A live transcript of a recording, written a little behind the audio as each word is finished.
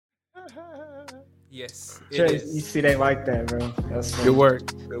Yes, You see, they like that, bro. That's funny. Good work.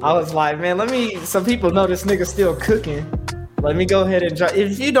 I was like, man, some people know this nigga still cooking. Let me go ahead and drop.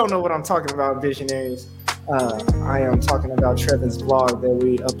 If you don't know what I'm talking about, visionaries, I am talking about Trevin's vlog that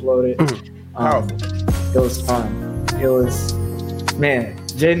we uploaded. It was fun. It was, man,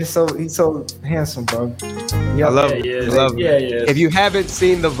 Jaden he's so handsome, bro. I love him. I love him. Yeah. If you haven't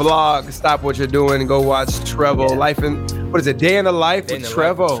seen the vlog, stop what you're doing and go watch Trevo. What is it? Day in the Life with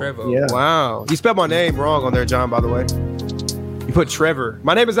Trevo. Yeah. Wow. You spelled my name wrong on there, John, by the way. You put Trevor.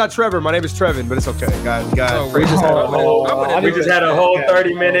 My name is not Trevor. My name is Trevin, but it's okay, guys. We just had a whole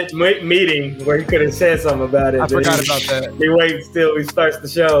 30-minute meeting where he could have said something about it. I forgot about that. He waits till he starts the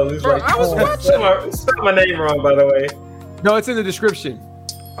show. He's like, I was watching. Spell my name wrong, by the way. No, it's in the description.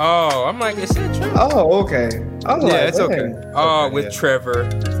 Oh, I'm like, is it Trevor? Oh, okay. It's okay. Oh, with Trevor.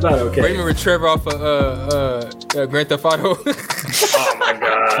 It's not okay. Remember Trevor off of Grand Theft Auto? Oh my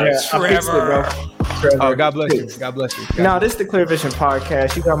God. Yeah, Trevor. Oh, God bless you. God bless you. Now, this is the Clear Vision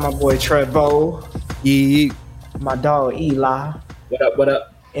podcast. You got my boy Trevo, my dog Eli. What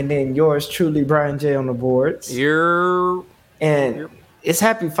up? And then yours truly, Brian J. on the boards. And it's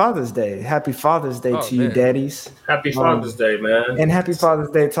Happy Father's Day. Happy Father's Day to you, daddies. Happy Father's Day, man. And happy Father's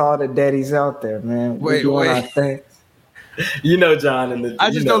Day to all the daddies out there, man. We're doing our thing. You know John and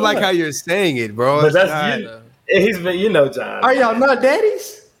I just don't like how you're saying it, bro. But that's he's been, you know, John. Are y'all not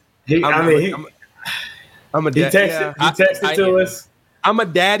daddies? I'm a he daddy. texted to us. I'm a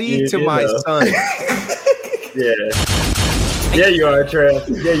daddy to my son. Yeah, you are, Trev.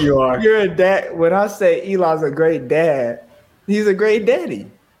 Yeah, you are. You're a dad. When I say Eli's a great dad, he's a great daddy.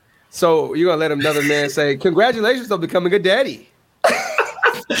 So you're gonna let another man say, "Congratulations on becoming a daddy."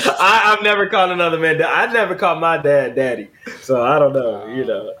 I've never called another man dad. I never called my dad daddy. So I don't know, you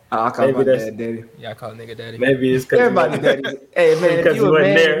know. I'll call my dad daddy. Yeah, I call a nigga daddy. Maybe it's because everybody daddy. Hey man, if you a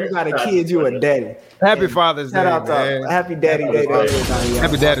man, you got a kid, you a daddy. Happy Father's Day. Shout out to Happy Daddy Day to everybody.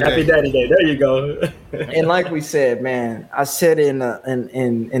 Happy Daddy Day. Happy Daddy Day. There you go. And like we said, man, I said in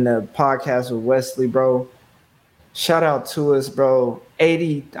the podcast with Wesley, bro. Shout out to us, bro. I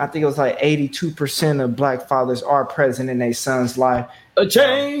think it was like 82% of black fathers are present in their son's life. A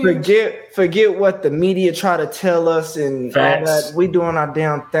change. Forget what the media try to tell us and all that. We doing our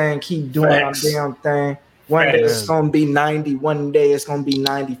damn thing. Keep doing our damn thing. One day it's gonna be 90. One day it's gonna be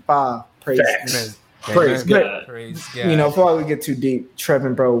 95. Praise God. Praise God. Praise God. You know, before we get too deep,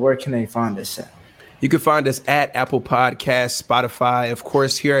 Trevin, bro, where can they find us at? You can find us at Apple Podcasts, Spotify, of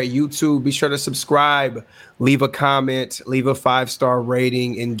course, here at YouTube. Be sure to subscribe, leave a comment, leave a 5-star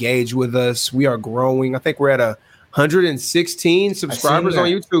rating, engage with us. We are growing. I think we're at 116 subscribers on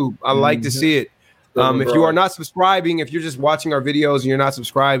YouTube. I like to see it. If you are not subscribing, if you're just watching our videos and you're not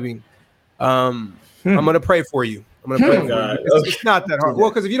subscribing, I'm gonna pray for you. I'm gonna pray for you. It's not that hard.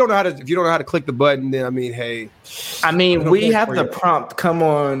 Well, because if you don't know how to click the button, then I mean, hey. We have the prompt come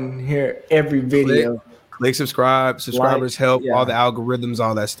on here every video. Click subscribe. Subscribers help. All the algorithms,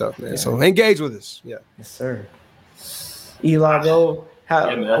 all that stuff, man. So engage with us. Yeah. Yes, sir. Eli, bro.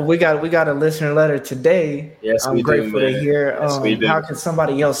 We got a listener letter today. Yes, I'm grateful to hear. Yes, how can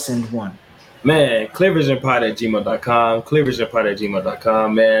somebody else send one? Man, clearvisionpod@gmail.com,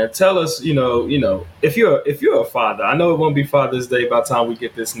 clearvisionpod@gmail.com, man. Tell us, you know, if you're a father, I know it won't be Father's Day by the time we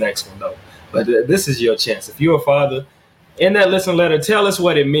get this next one though, but this is your chance. If you're a father, in that listener letter, tell us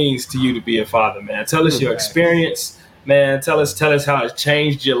what it means to you to be a father, man. Tell us your experience, man. Tell us how it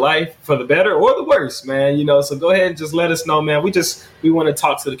changed your life for the better or the worse, man. You know, so go ahead and just let us know, man. We want to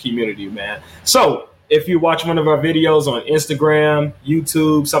talk to the community, man. So if you watch one of our videos on Instagram,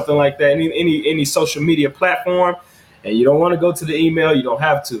 YouTube, something like that, any social media platform, and you don't want to go to the email, you don't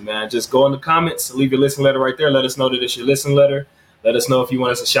have to, man. Just go in the comments, leave your listening letter right there. Let us know that it's your listening letter. Let us know if you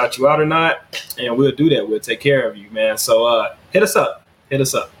want us to shout you out or not, and we'll do that. We'll take care of you, man. So hit us up.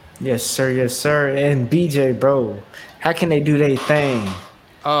 Yes, sir. Yes, sir. And BJ, bro, how can they do their thing?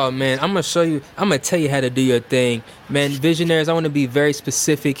 Oh, man, I'm going to tell you how to do your thing. Man, visionaries, I want to be very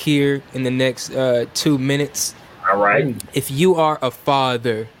specific here in the next 2 minutes. All right. If you are a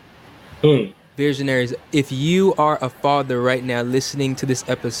father, visionaries, if you are a father right now listening to this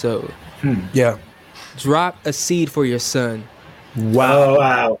episode, drop a seed for your son. Wow. Oh,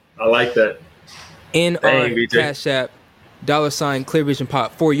 wow. I like that. In our Cash App, $ Clear Vision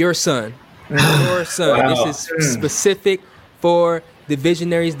Pop for your son. Your son. Wow. This is specific for the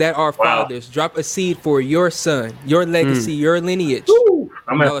visionaries that are fathers. Drop a seed for your son, your legacy, your lineage.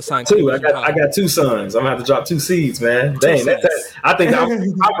 I'm gonna have two. I got 2 sons. I'm gonna have to drop 2 seeds, man. Dang, I think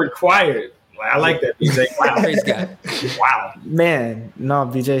I'm required. I like that, BJ. Wow. Praise God. Wow. Man, no,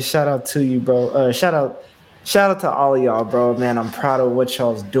 BJ, shout out to you, bro. Shout out shout out to all of y'all, bro. Man, I'm proud of what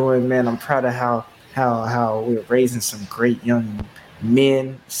y'all's doing, man. I'm proud of how we're raising some great young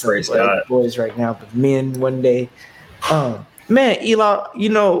men, some boys right now, but men one day. Man, Eli, you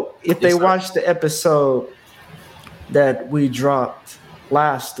know, if they watch the episode that we dropped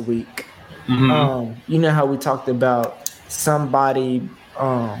last week, you know how we talked about somebody,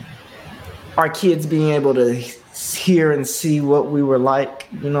 our kids being able to hear and see what we were like.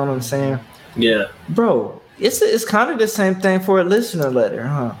 You know what I'm saying? Yeah, bro. It's kind of the same thing for a listener letter,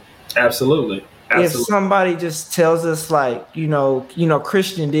 huh? Absolutely. If somebody just tells us, like, you know,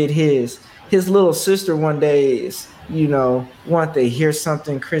 Christian did his little sister one day, wanted to hear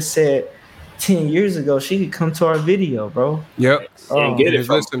something Chris said 10 years ago. She could come to our video, bro. Yep. And get it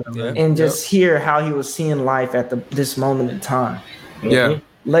from and just hear how he was seeing life at this moment in time. Yeah.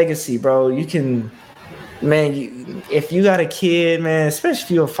 Legacy, bro. You can, man, if you got a kid, man, especially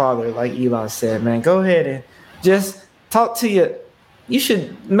if you're a father, like Eli said, man, go ahead and just talk to you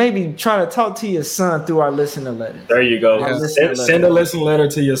should maybe try to talk to your son through our listener letter. There you go. Send a listener letter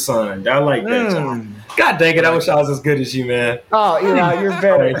to your son. I like that. God dang it. I wish I was as good as you, man. Oh, Eli, you're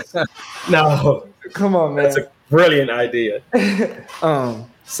better. No. Come on, man. That's a brilliant idea.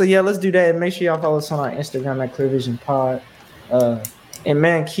 So yeah, let's do that. And make sure y'all follow us on our Instagram at Clear Vision Pod. And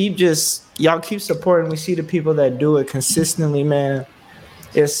man, keep supporting. We see the people that do it consistently, man.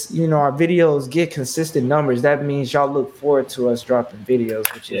 It's, our videos get consistent numbers. That means y'all look forward to us dropping videos,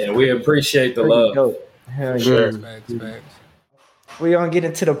 which is we appreciate the love. Dope. Hell yeah. Sure. Facts. We're gonna get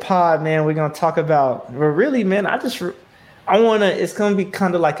into the pod, man. We're gonna talk about, really, man, it's gonna be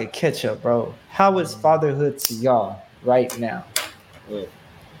kind of like a catch up, bro. How is fatherhood to y'all right now?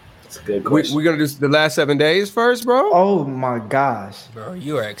 That's a good question. We're gonna do the last 7 days first, bro. Oh my gosh, bro,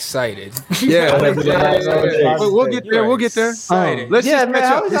 you are excited. Yeah, we'll get there. We'll get there. Let's just catch up.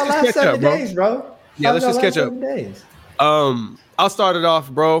 How was last 7 days, bro? Yeah, let's just catch up. I'll start it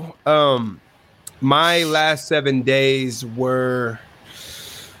off, bro. My last 7 days were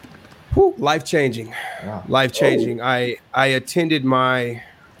life-changing. Wow. Life-changing. I attended my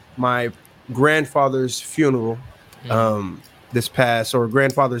grandfather's funeral this past, or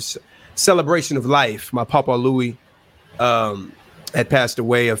grandfather's celebration of life. My Papa Louis had passed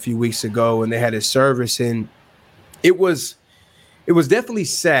away a few weeks ago, and they had his service, and it was definitely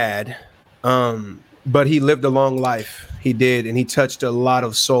sad. But he lived a long life. He did, and he touched a lot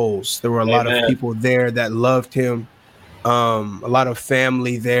of souls. There were a lot of people there that loved him. A lot of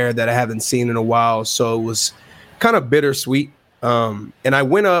family there that I haven't seen in a while. So it was kind of bittersweet. And I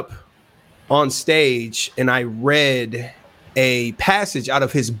went up on stage and I read a passage out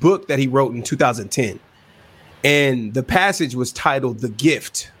of his book that he wrote in 2010. And the passage was titled The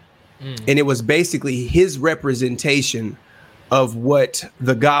Gift. And it was basically his representation of what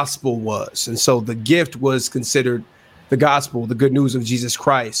the gospel was. And so the gift was considered the gospel, the good news of Jesus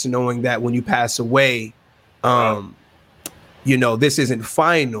Christ, knowing that when you pass away, this isn't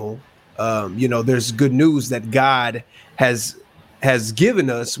final. There's good news that God has given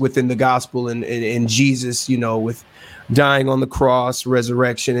us within the gospel and in Jesus, with dying on the cross,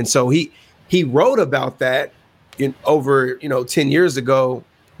 resurrection. And so he wrote about that over 10 years ago,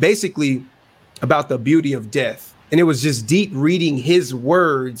 basically about the beauty of death. And it was just deep reading his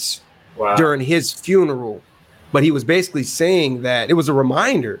words during his funeral. But he was basically saying that it was a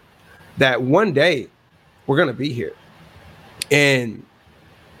reminder that one day we're going to be here. And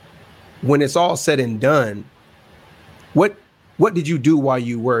when it's all said and done, what did you do while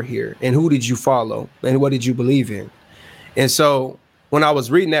you were here? And who did you follow? And what did you believe in? And so when I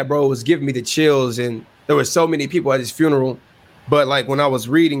was reading that, bro, it was giving me the chills. And there were so many people at his funeral. But like when I was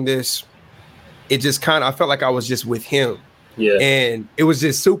reading this, it just I felt like I was just with him. Yeah. And it was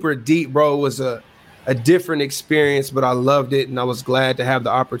just super deep, bro. It was a different experience, but I loved it. And I was glad to have the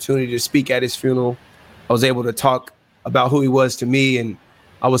opportunity to speak at his funeral. I was able to talk about who he was to me. And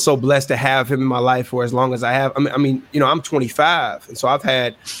I was so blessed to have him in my life for as long as I have. I mean, I'm 25. And so I've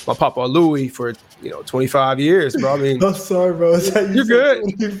had my Papa Louis for, 25 years, bro. I mean, I'm sorry, bro. You're good.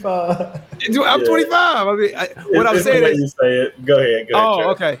 25. I'm 25. I mean, what I'm saying is, you say it. Go ahead.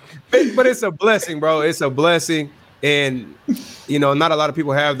 Oh, okay. But it's a blessing, bro. It's a blessing. And, not a lot of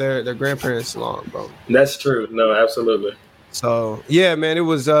people have their grandparents long, bro. That's true. No, absolutely. So, yeah, man, it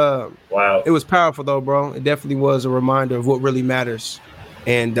was wow. It was powerful, though, bro. It definitely was a reminder of what really matters.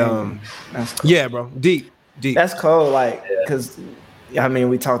 And, that's cool. Yeah, bro, deep. That's cool, like, because,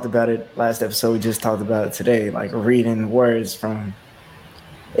 we talked about it last episode. We just talked about it today, like reading words from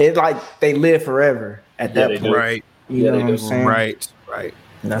it, like they live forever at that point. Right. You know what I'm saying? Right.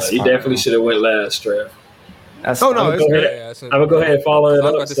 That's you definitely should have went last, Trev. That's no, I'm gonna go ahead and follow it up.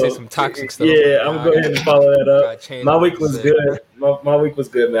 I was about to say some toxic stuff. Yeah, I'm gonna go ahead and follow that up. My week was good. My week was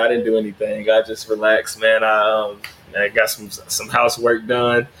good, man. I didn't do anything. I just relaxed, man. I got some housework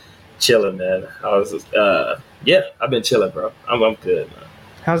done, chilling, man. I was I've been chilling, bro. I'm good, man.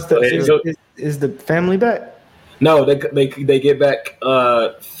 How's is the family back? No, they get back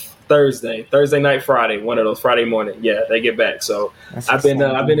Thursday night, Friday, one of those Friday morning. Yeah, they get back. So I've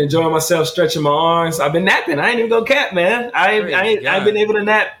been enjoying myself, stretching my arms. I've been napping. I ain't even go cat, man. I've been able to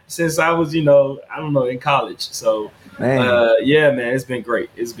nap since I was, in college. So man, it's been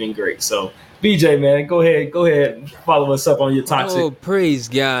great. It's been great. So BJ, man, go ahead and follow us up on your toxic. Oh, praise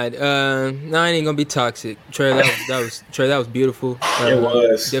God. No, I ain't gonna be toxic. Trey, that was beautiful. It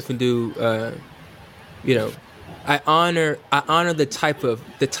was. Definitely do I honor the type of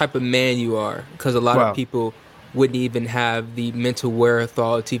man you are, because a lot of people wouldn't even have the mental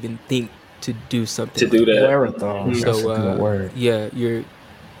wherewithal to even think to do something. To do that. Wherewithal.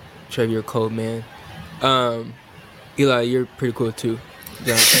 So you're cold, man. Eli, you're pretty cool too.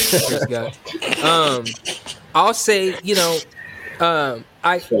 Praise God. I'll say,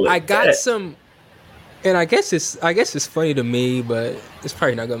 I got some, and I guess it's funny to me, but it's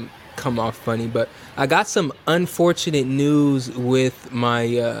probably not gonna come off funny, but I got some unfortunate news with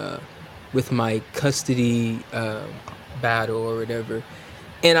my custody battle or whatever,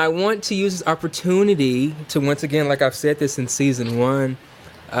 and I want to use this opportunity to, once again, like I've said this in season 1,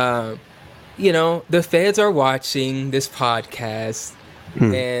 the feds are watching this podcast,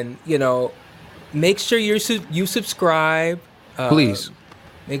 and make sure you subscribe, please.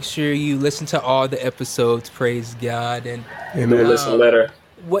 Make sure you listen to all the episodes. Praise God. And listen letter.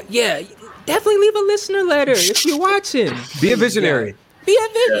 Definitely leave a listener letter if you're watching. Be a visionary.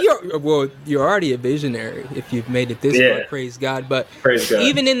 You're already a visionary if you've made it this far. Praise God. But praise God.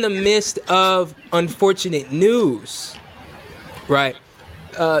 Even in the midst of unfortunate news, right?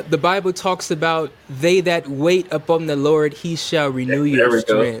 The Bible talks about they that wait upon the Lord, He shall renew your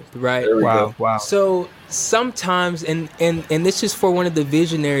strength. Right? Wow. So sometimes, and this is for one of the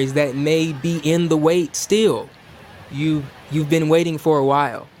visionaries that may be in the wait still. You've been waiting for a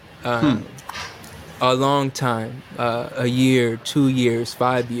while, a long time, a year, 2 years,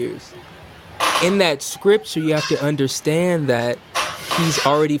 5 years. In that scripture, you have to understand that He's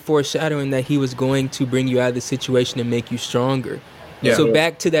already foreshadowing that He was going to bring you out of the situation and make you stronger. Yeah. So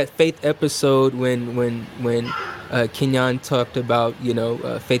back to that faith episode when Kenyon talked about,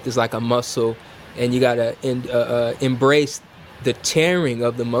 faith is like a muscle, and you gotta embrace the tearing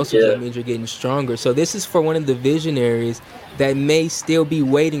of the muscles. That means you're getting stronger. So this is for one of the visionaries that may still be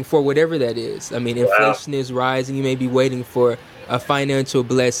waiting for whatever that is. I mean, inflation is rising. You may be waiting for a financial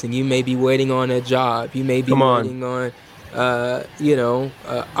blessing. You may be waiting on a job. You may be waiting on,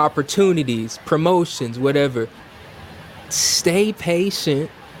 opportunities, promotions, whatever. Stay patient.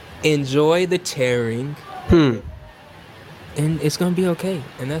 Enjoy the tearing. And it's gonna be okay.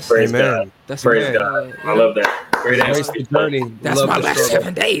 And that's praise God. That's praise God. I love that. Great answer. That's my last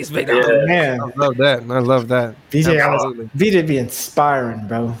 7 days, big dog. Man, I love that. BJ be inspiring,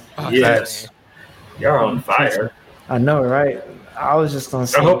 bro. Yes. You're on fire. I know, right? I was just gonna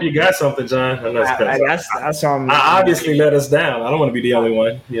say. I hope you got something, John. That's all. I obviously let us down. I don't want to be the only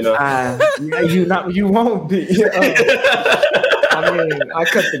one. You won't be. I mean, I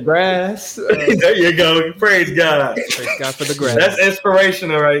cut the grass. There you go. Praise God. Praise God for the grass. That's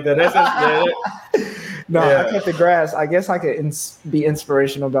inspirational right there. I cut the grass. I guess I could be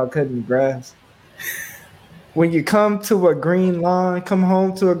inspirational about cutting the grass. When you come home to a green lawn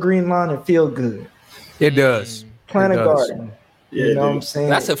and feel good. It does. Plant a garden. Yeah, you know what I'm saying?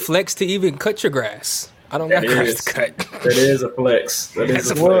 That's a flex to even cut your grass. I don't got grass to cut. That is a flex.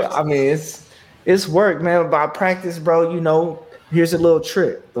 I mean, it's work, man. By practice, bro, here's a little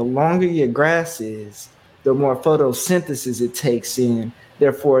trick. The longer your grass is, the more photosynthesis it takes in.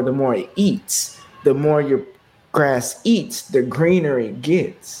 Therefore, the more it eats. The more your grass eats, the greener it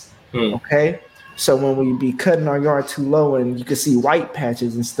gets. Okay? So when we be cutting our yard too low and you can see white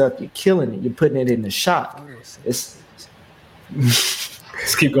patches and stuff, you're killing it. You're putting it in the shop. Let's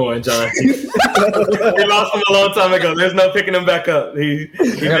keep going, John. We lost him a long time ago. There's no picking him back up. He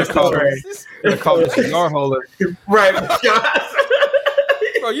missed the train. Call this a yard holder. Right.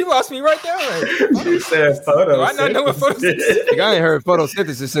 Bro, you lost me right there. He says photosynthesis. I not know what photosynthesis. I ain't heard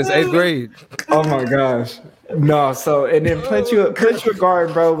photosynthesis since 8th grade. Oh my gosh. No, so and then plant your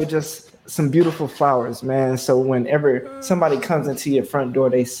garden, bro, with just some beautiful flowers, man. So whenever somebody comes into your front door,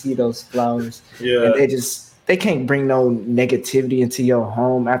 they see those flowers. Yeah. And they can't bring no negativity into your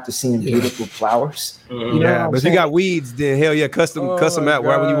home after seeing beautiful flowers. You know, but if you got weeds, then hell yeah, custom out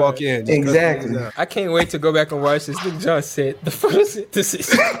right when you walk in. Exactly. I can't wait to go back and watch this. Nick John said the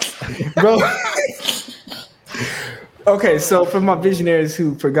photosynthesis, bro. Okay, so for my visionaries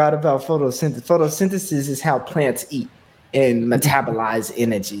who forgot about photosynthesis is how plants eat and metabolize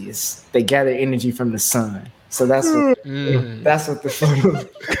energies. They gather energy from the sun. So that's what the photo.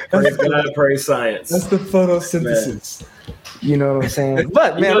 Praise God, praise science. That's the photosynthesis. Man. You know what I'm saying?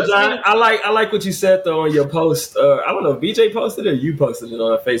 But man, John, I like what you said though on your post. I don't know if BJ posted it or you posted it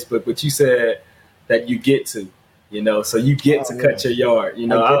on Facebook, but you said that you get to, so you get to cut your yard.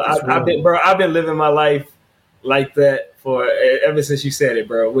 I've been living my life like that for ever since you said it,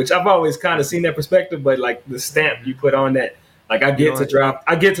 bro. Which I've always kind of seen that perspective, but like the stamp you put on that, like I get to drive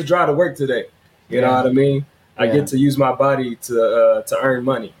to work today. You know what I mean? I get to use my body to earn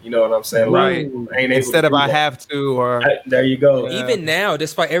money. You know what I'm saying? Right. Instead of I have to, or there you go. Even now,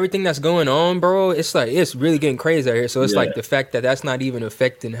 despite everything that's going on, bro, it's like it's really getting crazy out here. So it's like the fact that that's not even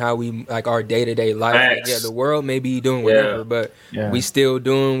affecting how we like our day-to-day life. Like, the world may be doing whatever, but we still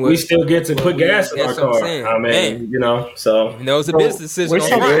doing what we still get to put gas in our car. I mean, so it was a business decision.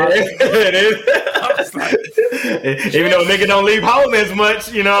 It is. Even though nigga don't leave home as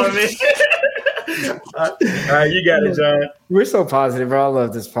much, you know what I mean? All right, you got it, John. We're so positive, bro. I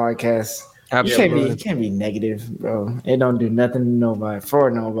love this podcast. Absolutely. You can't be negative, bro. It don't do nothing to nobody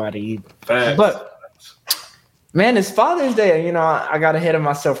for nobody. Facts. But man, it's Father's Day. I got ahead of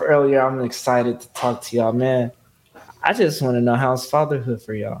myself earlier. I'm excited to talk to y'all, man. I just want to know how's fatherhood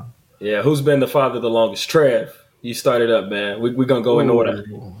for y'all. Yeah, who's been the father the longest? Trev, you started up, man. We're gonna go in order,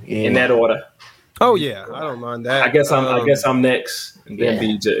 in that order. Oh yeah, I don't mind that. I guess I'm next, and then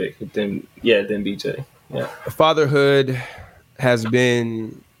BJ, then BJ. Yeah, fatherhood has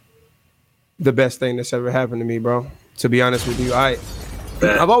been the best thing that's ever happened to me, bro. To be honest with you,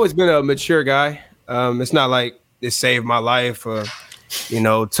 I've always been a mature guy. It's not like it saved my life, or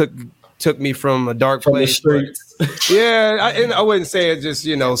took me from a dark place. I wouldn't say it just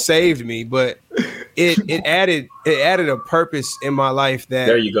saved me, but it added a purpose in my life that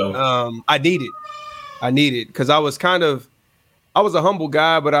there you go. I needed because I was a humble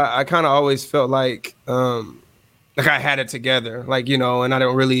guy, but I kind of always felt like I had it together, and I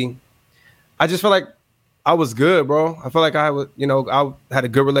just felt like I was good, bro. I felt like I had a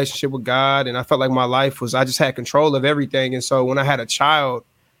good relationship with God, and I felt like my life I just had control of everything. And so when I had a child,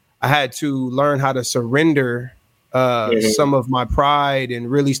 I had to learn how to surrender some of my pride and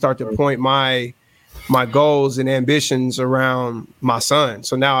really start to point my goals and ambitions around my son.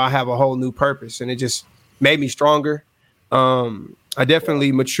 So now I have a whole new purpose, and it just made me stronger. I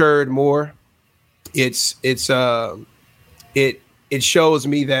definitely matured more. It shows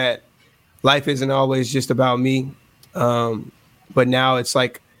me that life isn't always just about me. But now it's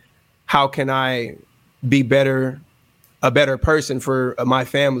like, how can I be a better person for my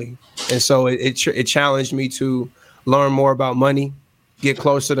family? And so it challenged me to learn more about money, get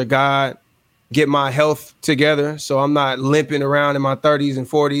closer to God, get my health together, so I'm not limping around in my 30s and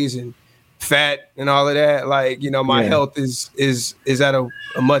 40s and fat and all of that. My health is at a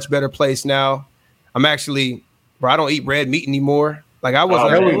much better place now. I'm actually, bro, I don't eat red meat anymore. I wasn't.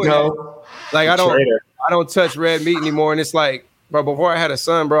 There we go. I don't touch red meat anymore. And it's like, bro, before I had a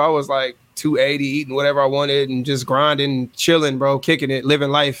son, bro, I was like 280, eating whatever I wanted and just grinding, chilling, bro, kicking it, living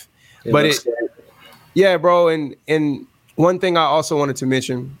life. Bro. And one thing I also wanted to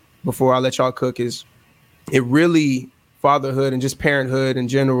mention before I let y'all cook is it really, fatherhood and just parenthood in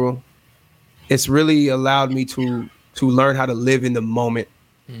general, it's really allowed me to learn how to live in the moment.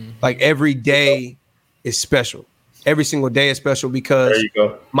 Every day is special. Every single day is special because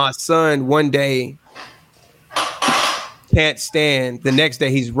my son one day can't stand. The next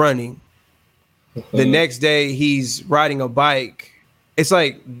day he's running. The next day he's riding a bike. It's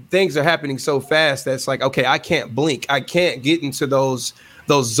like things are happening so fast that's like, okay, I can't blink. I can't get into those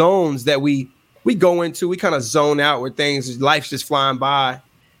zones that we go into. We kind of zone out where life's just flying by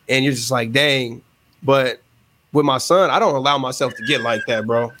and you're just like, dang. But with my son, I don't allow myself to get like that,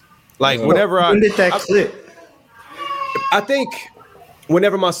 bro. Whenever when did that clip? I think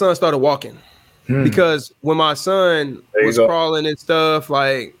whenever my son started walking, because when my son was crawling and stuff,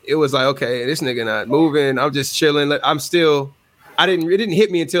 it was like, okay, this nigga not moving. I'm just chilling. It didn't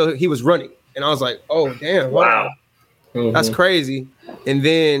hit me until he was running. And I was like, oh, damn. Wow. That's crazy. And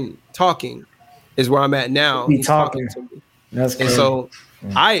then talking is where I'm at now. He's talking to me. That's crazy. And so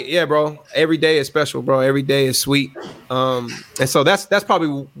bro, every day is special, bro. Every day is sweet. And so that's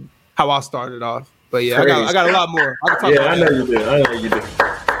probably how I started off. But yeah, I got a lot more. I know you do.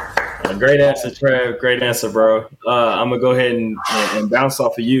 Great answer, Trev. Great answer, bro. I'm gonna go ahead and bounce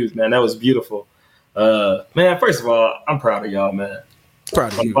off of you, man. That was beautiful. Man, first of all, I'm proud of y'all, man.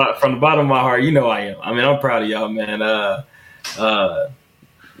 Proud of you. From the bottom of my heart, you know I am. I mean, I'm proud of y'all, man.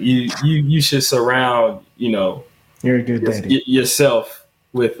 You should surround, you're a good daddy. yourself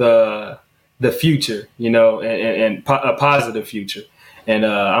with the future, and a positive future. And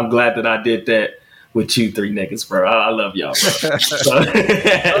I'm glad that I did that with you three niggas, bro. I love y'all, bro.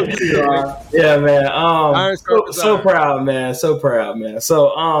 Yeah, man. So proud, man. So proud, man.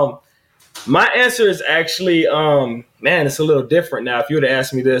 So my answer is actually, man, it's a little different now. If you would have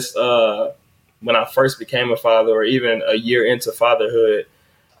asked me this when I first became a father, or even a year into fatherhood,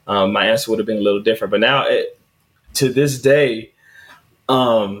 my answer would have been a little different. But now, to this day,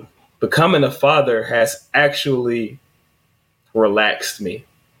 becoming a father has actually relaxed me.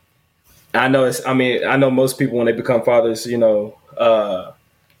 I know most people, when they become fathers,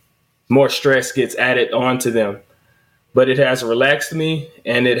 more stress gets added onto them. But it has relaxed me,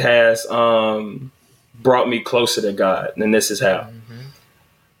 and it has brought me closer to God. And this is how. Mm-hmm.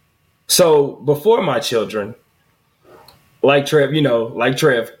 So before my children, like Trev,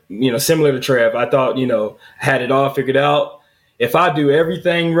 similar to Trev, I thought, had it all figured out. If I do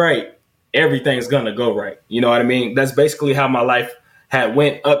everything right, everything's going to go right. You know what I mean? That's basically how my life had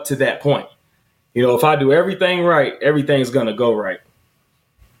went up to that point. If I do everything right, everything's going to go right.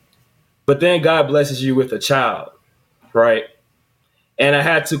 But then God blesses you with a child, right? And I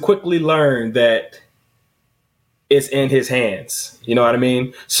had to quickly learn that it's in his hands. You know what I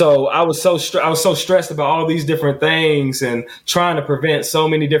mean? So I was so stressed about all these different things and trying to prevent so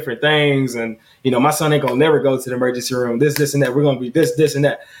many different things. And, my son ain't going to never go to the emergency room, this, and that. We're going to be this, and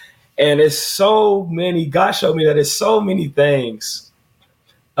that. And it's so many, God showed me that there's so many things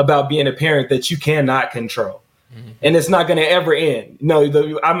about being a parent that you cannot control. Mm-hmm. And it's not going to ever end. I'm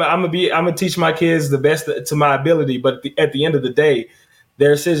going to teach my kids the best to my ability. But at the end of the day,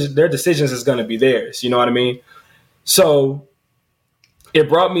 their decisions is going to be theirs. You know what I mean? So it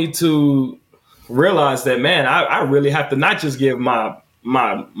brought me to realize that, man, I really have to not just give my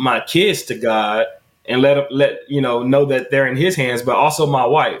kids to God and let know that they're in his hands, but also my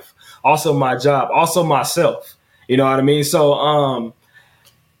wife, also my job, also myself. You know what I mean? So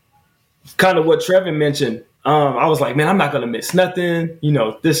kind of what Trevin mentioned, I was like, man, I'm not going to miss nothing,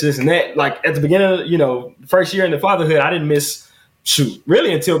 this and that. Like at the beginning of, first year in the fatherhood, I didn't miss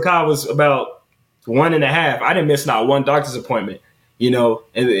really until Kyle was about 1.5. I didn't miss not one doctor's appointment, and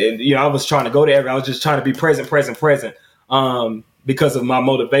I was trying to go to I was just trying to be present, because of my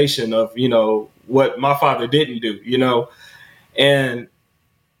motivation of, what my father didn't do, and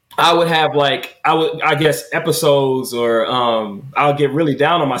I would have I guess episodes, or I'll get really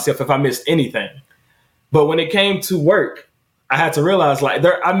down on myself if I missed anything. But when it came to work, I had to realize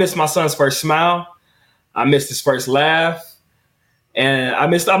I missed my son's first smile. I missed his first laugh. And I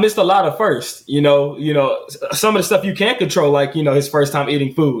missed a lot of first, some of the stuff you can't control, like, his first time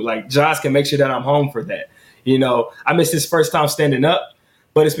eating food, like Josh can make sure that I'm home for that. I missed his first time standing up,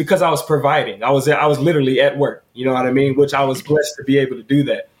 but it's because I was providing. I was literally at work, you know what I mean? Which I was blessed to be able to do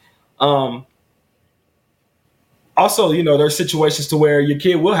that. Also, there's situations to where your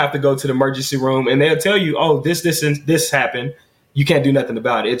kid will have to go to the emergency room and they'll tell you, oh, this, and this happened. You can't do nothing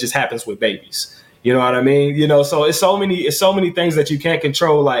about it. It just happens with babies. You know what I mean? So it's so many things that you can't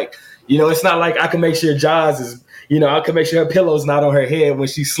control. Like, it's not like I can make sure Jaws is, I can make sure her pillow's not on her head when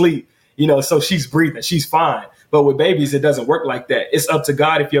she sleep, so she's breathing, she's fine. But with babies, it doesn't work like that. It's up to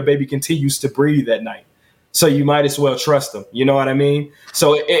God if your baby continues to breathe at night. So you might as well trust them. You know what I mean?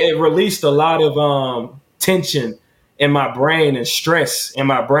 So it released a lot of tension in my brain and stress in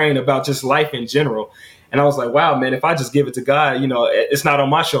my brain about just life in general. And I was like, wow, man, if I just give it to God, it's not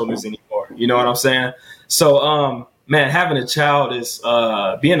on my shoulders anymore. You know what I'm saying? So, man, having a child is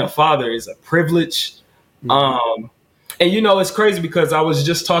being a father is a privilege. Mm-hmm. And, it's crazy because I was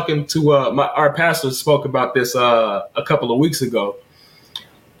just talking to our pastor spoke about this a couple of weeks ago.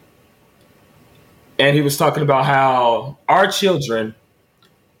 And he was talking about how our children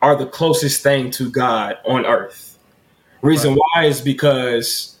are the closest thing to God on earth. Reason why is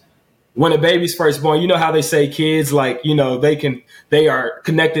because when a baby's first born, how they say kids, they are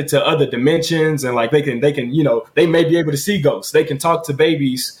connected to other dimensions and they can, they may be able to see ghosts. They can talk to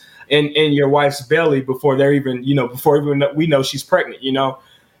babies in your wife's belly before they're even, we know she's pregnant,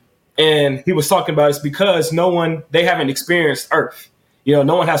 And he was talking about it's because they haven't experienced Earth. No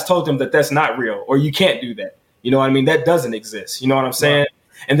one has told them that that's not real or you can't do that. You know what I mean? That doesn't exist. You know what I'm saying? Right.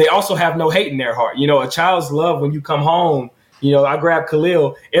 And they also have no hate in their heart. A child's love when you come home You know, I grab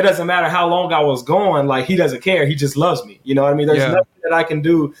Khalil. It doesn't matter how long I was gone. Like, he doesn't care. He just loves me. You know what I mean? There's nothing that I can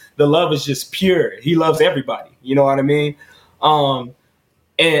do. The love is just pure. He loves everybody. You know what I mean? And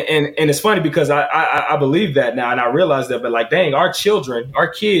it's funny because I believe that now, and I realize that. But like, dang, our children, our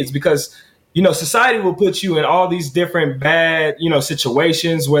kids, because you know, society will put you in all these different bad, you know,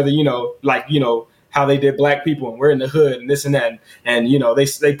 situations. Whether you know, like, you know, how they did black people and we're in the hood and this and that. And you know,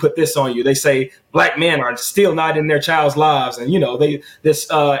 they put this on you. They say black men are still not in their child's lives. And, you know, this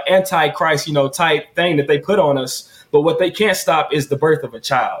antichrist, you know, type thing that they put on us. But what they can't stop is the birth of a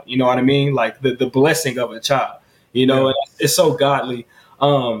child. You know what I mean? Like the blessing of a child, you know, and it's so godly.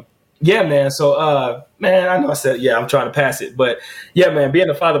 Yeah, man. So, man, I know I said, I'm trying to pass it, but yeah, man, being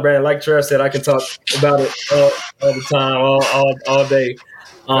a father, Brandon, like Trev said, I can talk about it all the time, all day.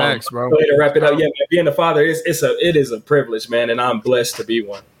 Thanks, bro. To wrap it up, man, being a father it is a privilege, man, and I'm blessed to be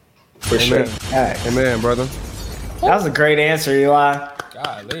one. For sure. Amen, brother. That was a great answer, Eli.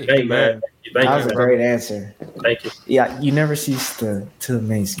 Golly. Hey, man. That was a great answer. Thank you. Yeah, you never cease to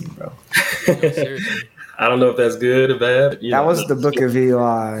amaze me, bro. Seriously. I don't know if that's good or bad. But, that was the book of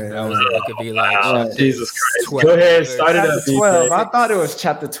Eli. That was the book of Eli. Wow, Jesus Christ. 12. Go ahead, start it up. Chapter 12. I thought it was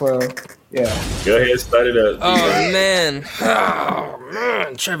chapter 12. Yeah. Go ahead, start it up. Oh, man.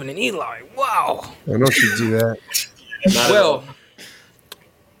 Trevor and Eli. Wow. I know she'd do that. Well,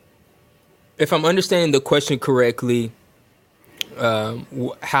 if I'm understanding the question correctly,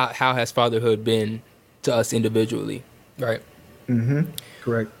 how has fatherhood been to us individually, right? Mm-hmm.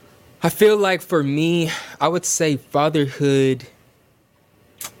 Correct. I feel like for me, I would say fatherhood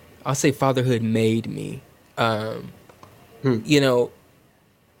made me. You know,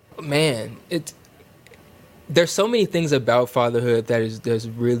 man, there's so many things about fatherhood that's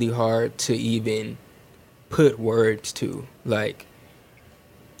really hard to even put words to. Like,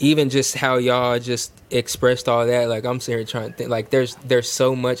 even just how y'all just expressed all that, like, I'm sitting here trying to think, like, there's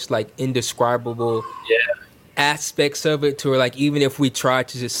so much like indescribable aspects of it to where, like, even if we try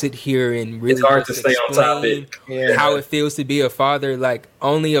to just sit here and really it's hard to stay on topic. How it feels to be a father, like,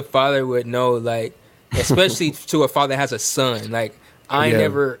 only a father would know, like, especially to a father that has a son. Like, I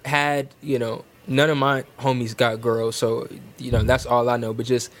never had, you know, none of my homies got girls, so, you know, that's all I know. But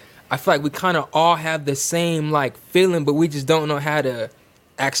just, I feel like we kind of all have the same, like, feeling, but we just don't know how to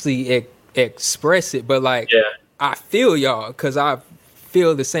actually express it. But, like, I feel y'all because I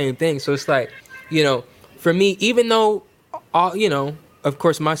feel the same thing. So it's like, you know, for me, even though, you know, of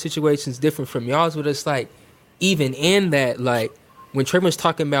course, my situation is different from y'all's, but it's like, even in that, like, when Trevor's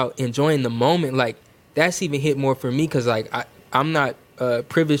talking about enjoying the moment, like, that's even hit more for me because, like, I'm not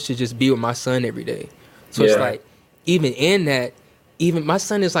privileged to just be with my son every day. So it's like, even in that, even my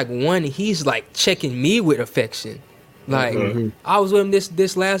son is like one, he's like checking me with affection. Like, I was with him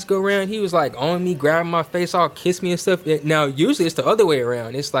this last go round, he was like on me, grabbing my face, all kiss me and stuff. Now, usually it's the other way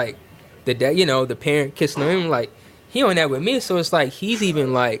around. It's like, the dad, you know, the parent kissing him, like, he on that with me, so it's like he's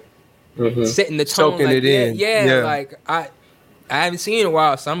even like setting the tone, soaking like, it in. Like I haven't seen it in a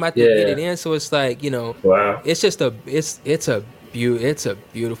while, so I'm about to get it in. So it's like, you know, it's just it's a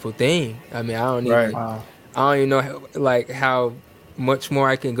beautiful thing. I mean, I don't even know how much more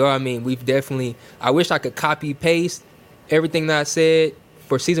I can go. I mean, we've definitely. I wish I could copy paste everything that I said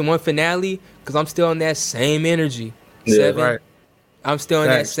for season 1 finale because I'm still on that same energy. I'm still in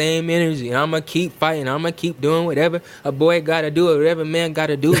that same energy, and I'm going to keep fighting. I'm going to keep doing whatever a boy got to do, or whatever man got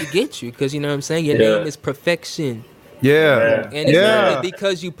to do to get you, because you know what I'm saying? Your name is perfection. Yeah. And it's not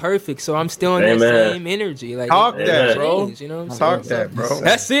because you perfect, so I'm still in that same energy. Like, talk that, bro. You know what I'm talk saying? that, bro.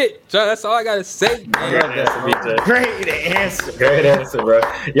 That's it. That's all I got to say, man. Great answer. Great answer, bro.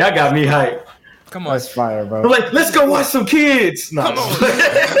 Y'all got me hyped. Come on. That's fire, bro. I'm like, let's go watch some kids. No. Come on.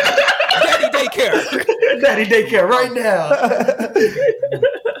 Daddy daycare. Daddy daycare right now.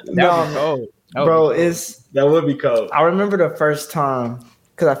 No, bro, that would be cold. I remember the first time,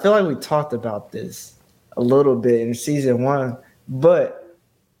 because I feel like we talked about this a little bit in season 1, but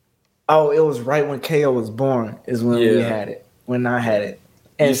it was right when KO was born is when we had it, when I had it.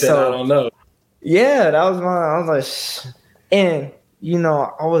 And you said, I don't know. Yeah, I was like, shh. And, you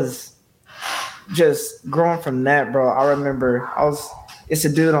know, I was just growing from that, bro. I remember it's a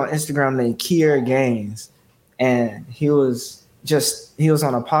dude on Instagram named Kier Gaines, and he was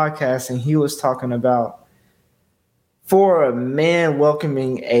on a podcast, and he was talking about, for a man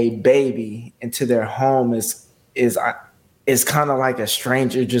welcoming a baby into their home is kind of like a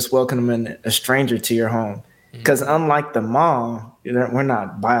stranger just welcoming a stranger to your home, because unlike the mom, we're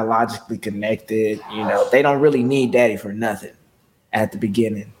not biologically connected. You know, they don't really need daddy for nothing at the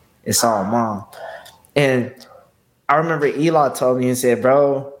beginning. It's all mom. And I remember Eli told me and said,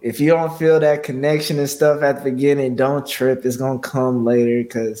 bro, if you don't feel that connection and stuff at the beginning, don't trip. It's going to come later.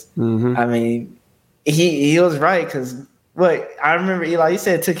 Cause I mean, he was right. Cause I remember Eli, he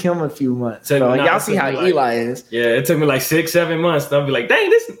said it took him a few months. So y'all see how Eli is. Yeah. It took me like 6-7 months. And I'll be like, dang,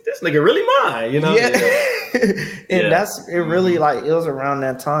 this nigga really mine, you know? Yeah. And it really like, it was around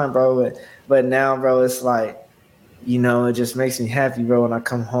that time, bro. But now, bro, it's like, you know, it just makes me happy, bro, when I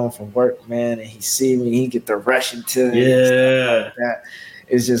come home from work, man, and he see me, he get the rushing to me. Yeah. Like that.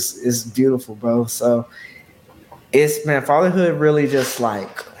 It's beautiful, bro. So fatherhood really just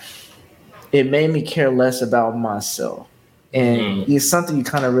like, it made me care less about myself. And it's something you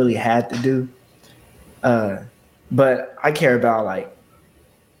kind of really had to do. But I care about like,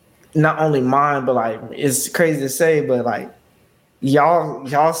 not only mine, but like, it's crazy to say, but like,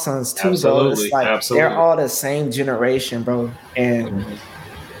 y'all sons too, bro. It's like they're all the same generation, bro. And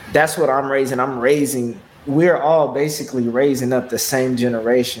that's what I'm raising. We're all basically raising up the same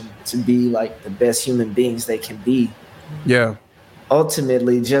generation to be like the best human beings they can be. Yeah.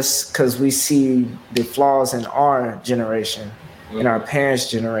 Ultimately, just because we see the flaws in our generation, in our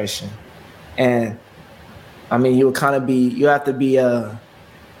parents' generation. And I mean, you have to be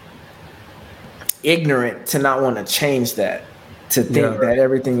ignorant to not want to change that. To think that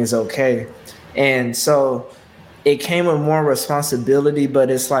everything is okay. And so it came with more responsibility, but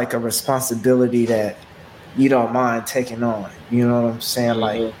it's like a responsibility that you don't mind taking on. You know what I'm saying?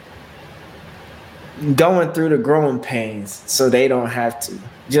 Like going through the growing pains so they don't have to.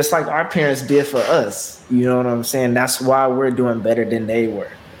 Just like our parents did for us. You know what I'm saying? That's why we're doing better than they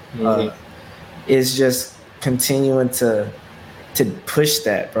were. It's just continuing to push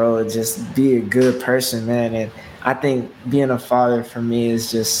that, bro. Just be a good person, man. And I think being a father for me is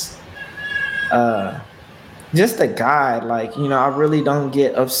just a guide. Like, you know, I really don't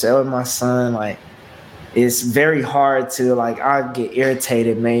get upset with my son. Like, it's very hard to, like, I get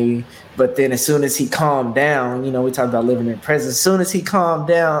irritated maybe, but then as soon as he calmed down, you know, we talk about living in presence. As soon as he calmed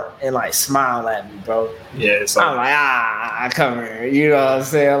down and like smile at me, bro. Yeah, I'm like, come here. You know what I'm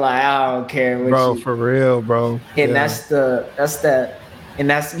saying? Like, I don't care what bro, for real, bro. And that's that. And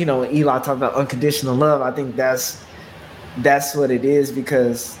that's, you know, when Eli talked about unconditional love, I think that's what it is,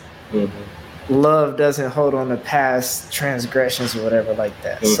 because love doesn't hold on to past transgressions or whatever like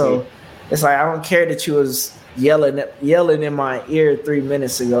that. So it's like, I don't care that you was yelling in my ear 3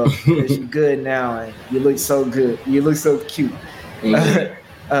 minutes ago, because you're good now and you look so good. You look so cute.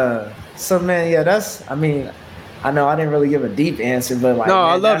 So man, I mean, I know I didn't really give a deep answer, but like, no, man,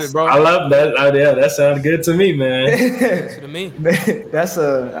 I love it, bro. I love that. Yeah, that sounded good to me, man. To me, that's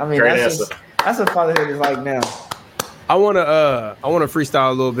a fatherhood is like now. I wanna freestyle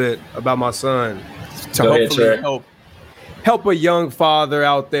a little bit about my son to hopefully help a young father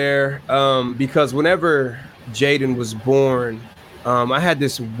out there. Because whenever Jaden was born, I had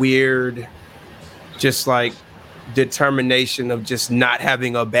this weird, just like determination of just not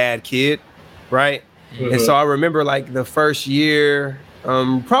having a bad kid, right? And so I remember like the first year,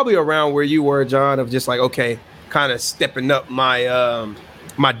 probably around where you were, John, of just like, okay, kind of stepping up my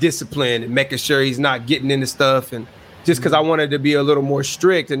my discipline and making sure he's not getting into stuff. And just because I wanted to be a little more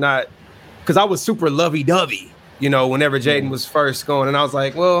strict and not, because I was super lovey-dovey, you know, whenever Jaden was first going. And I was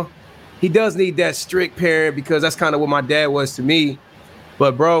like, well, he does need that strict parent, because that's kind of what my dad was to me.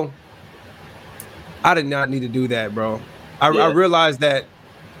 But bro, I did not need to do that, bro. I realized that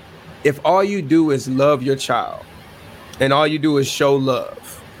if all you do is love your child and all you do is show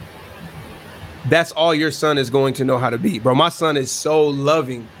love, that's all your son is going to know how to be, bro. My son is so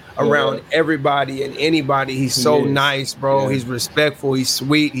loving around everybody and anybody. He's so nice, bro. He's respectful. He's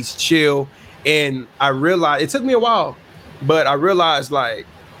sweet. He's chill. And I realized, it took me a while, but I realized, like,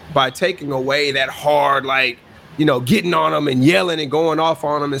 by taking away that hard, like, you know, getting on him and yelling and going off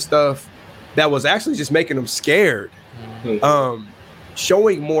on him and stuff, that was actually just making him scared.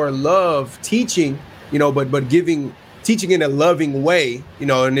 Showing more love, teaching, you know, but teaching in a loving way, you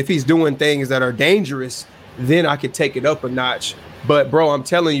know, and if he's doing things that are dangerous, then I could take it up a notch. But bro, I'm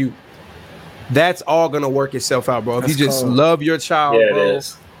telling you, that's all gonna work itself out, bro. If you just love your child, bro.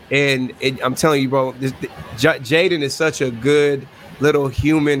 And I'm telling you, bro, Jaden is such a good little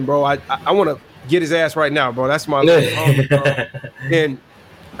human, bro. I want to get his ass right now, bro. That's my little homie, bro. And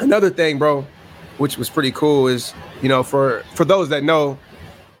another thing, bro, which was pretty cool, is, you know, for those that know,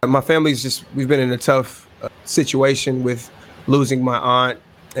 my family's we've been in a tough situation with losing my aunt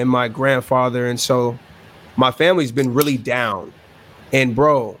and my grandfather. And so my family's been really down. And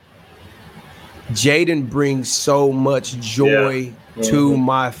bro, Jaden brings so much joy to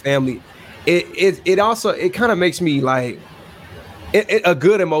my family. It also kind of makes me like a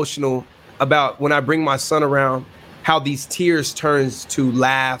good emotional about when I bring my son around, how these tears turns to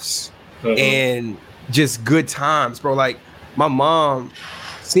laughs and just good times, bro. Like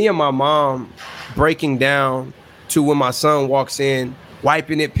seeing my mom breaking down to when my son walks in,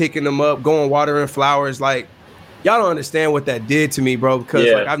 wiping it, picking them up, going watering flowers. Like, y'all don't understand what that did to me, bro,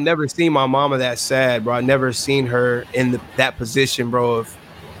 because like I've never seen my mama that sad, bro. I never seen her in that position, bro,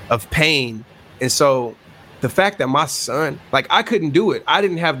 of pain. And so the fact that my son, like, I couldn't do it. I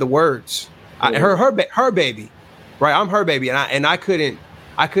didn't have the words. Her baby, right? I'm her baby, and I couldn't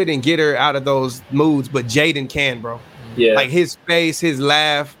get her out of those moods, but Jaden can, bro. Yeah. Like his face, his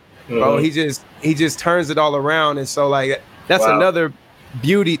laugh, bro, he just turns it all around. And so like that's another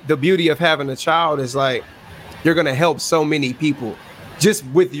beauty. The beauty of having a child is like you're gonna help so many people just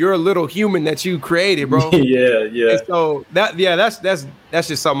with your little human that you created, bro. And so that's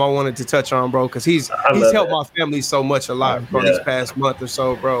just something I wanted to touch on, bro, because he's helped my family so much a lot, bro, this past month or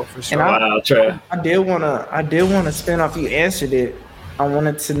so, bro, for sure. And I did wanna spin off. You answered it. I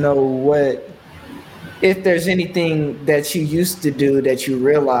wanted to know if there's anything that you used to do that you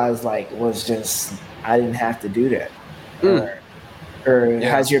realized like was just I didn't have to do that, or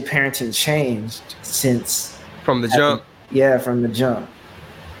has your parenting changed since from the jump? Yeah, from the jump.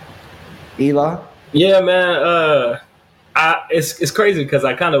 Eli? Yeah, man. It's crazy because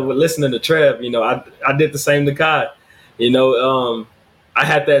I kind of listening to Trev. You know, I did the same to Kai. You know, I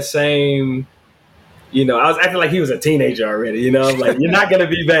had that same. You know, I was acting like he was a teenager already. You know, like you're not gonna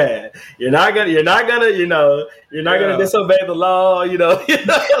be bad. You're not gonna disobey the law. You know, like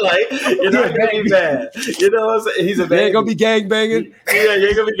you're not gonna be bad. You know, what I'm saying? He's a baby. You ain't gonna be gang banging. Yeah, you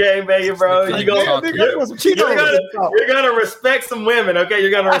ain't gonna be gang banging, bro. You're gonna respect some women. Okay,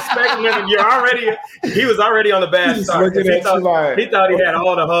 you're gonna respect women. He was already on the bad start. He thought he had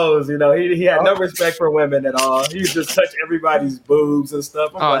all the hoes. You know, he had no respect for women at all. He just touched everybody's boobs and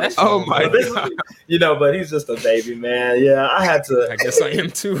stuff. Oh my God. You know, but he's just a baby, man. Yeah, I had to. I guess I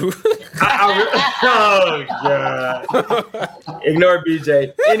am too. Oh God! Ignore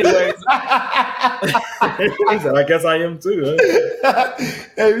BJ. Anyways, he said, "I guess I am too." Huh?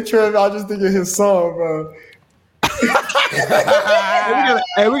 Hey, Trev, I was just thinking his song, bro.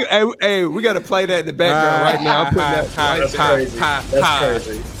 We gotta play that in the background right now. I'm putting that. That's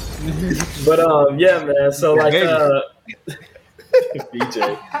crazy. But yeah, man. So like,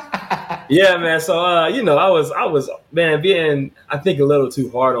 BJ. Yeah, man. So you know, I was man being I think a little too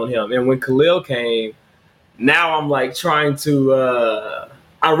hard on him. And when Khalil came, now I'm like trying to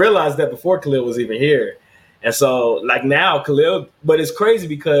I realized that before Khalil was even here. And so like now Khalil, but it's crazy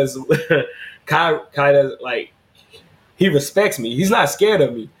because Kai does like he respects me. He's not scared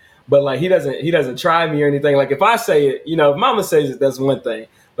of me. But like he doesn't try me or anything. Like if I say it, you know, if mama says it, that's one thing.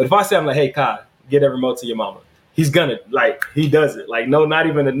 But if I say I'm like, hey Kai, get that remote to your mama. He's gonna like he does it like no, not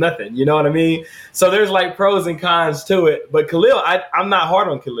even a nothing. You know what I mean? So there's like pros and cons to it. But Khalil, I'm not hard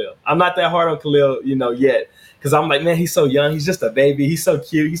on Khalil. I'm not that hard on Khalil, you know, yet because I'm like, man, he's so young. He's just a baby. He's so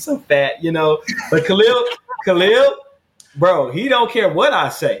cute. He's so fat, you know. But Khalil, bro, he don't care what I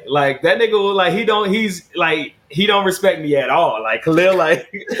say. Like that nigga, he don't respect me at all. Like Khalil, like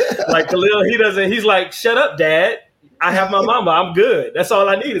Khalil, he doesn't. He's like, shut up, dad. I have my mama. I'm good. That's all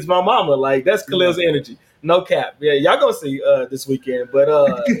I need is my mama. Like that's Khalil's energy. No cap. Yeah, y'all gonna see this weekend. But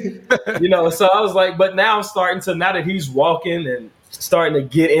you know, so I was like, but now I'm starting to now that he's walking and starting to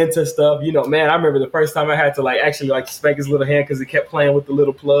get into stuff, you know, man, I remember the first time I had to like actually like spank his little hand because he kept playing with the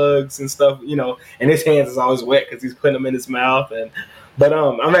little plugs and stuff, you know, and his hands is always wet because he's putting them in his mouth. But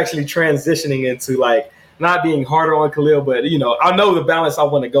I'm actually transitioning into like not being harder on Khalil, but you know, I know the balance I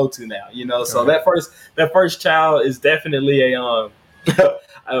want to go to now, you know. So that first child is definitely a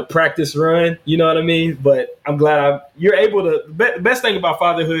practice run, you know what I mean? But I'm glad you're able to. The best thing about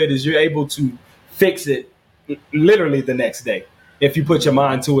fatherhood is you're able to fix it literally the next day if you put your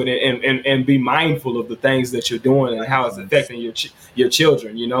mind to it and be mindful of the things that you're doing and how it's affecting your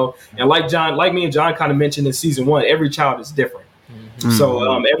children, you know. And like me and John kind of mentioned in season 1, every child is different. Mm-hmm.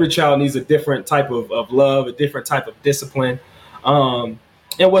 So every child needs a different type of love, a different type of discipline.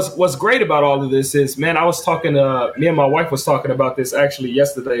 And what's great about all of this is, man, I was talking me and my wife was talking about this actually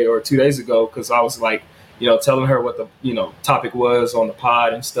yesterday or 2 days ago because I was like, you know, telling her what the, you know, topic was on the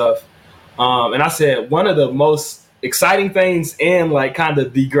pod and stuff. And I said one of the most exciting things and like kind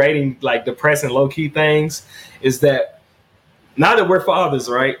of degrading, like depressing, low key things is that now that we're fathers,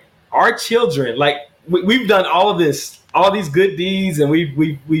 right? Our children, like we've done all these good deeds and we've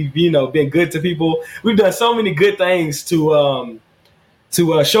you know been good to people. We've done so many good things to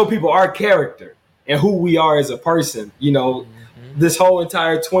show people our character and who we are as a person, you know, this whole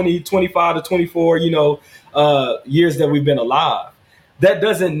entire 25 to 24, you know, years that we've been alive. that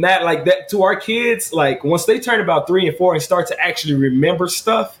doesn't matter. Like that to our kids, like once they turn about 3 and 4 and start to actually remember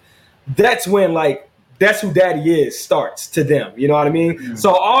stuff, that's when like that's who daddy is starts to them. You know what I mean? Mm-hmm.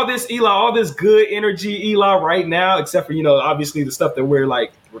 So all this Eli, all this good energy Eli right now, except for, obviously the stuff that we're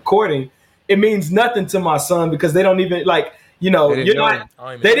like recording, it means nothing to my son because they don't even like, they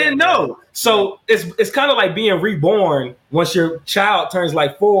didn't know. So it's kind of like being reborn once your child turns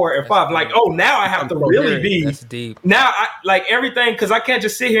like 4 and 5. Deep. Like, oh, now I have to really be. That's deep. Now I like everything because I can't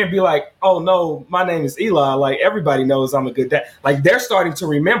just sit here and be like, oh no, my name is Eli. Like everybody knows I'm a good dad. Like they're starting to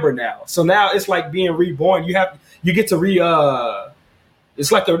remember now. So now it's like being reborn. You get to It's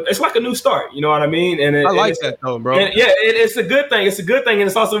like a new start, you know what I mean? And I like that though, bro. It's a good thing. It's a good thing, and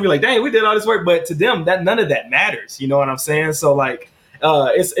it's also be like, dang, we did all this work, but to them, that none of that matters. You know what I'm saying? So like,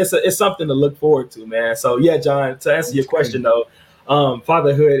 it's something to look forward to, man. So yeah, John, to answer your question though,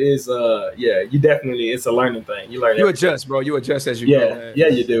 fatherhood is you definitely it's a learning thing. You learn. You adjust, bro. You adjust as you go. Man. Yeah,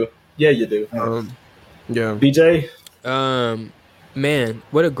 you do. Yeah, you do. BJ. Man,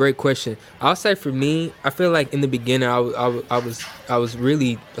 what a great question. I'll say for me, I feel like in the beginning, I was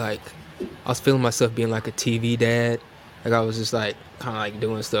really like, I was feeling myself being like a TV dad. Like I was just like kind of like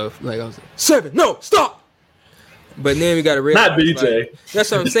doing stuff. Like I was like, 7, no, stop. But then we got to realize, not BJ. Like,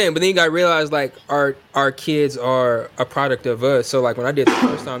 that's what I'm saying. But then you got to realize like our kids are a product of us. So like when I did the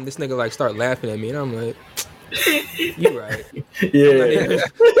first time, this nigga like start laughing at me, and I'm like, you right? Yeah,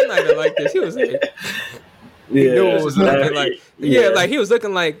 I'm not even like this. He was like. He knew it was looking like, like he was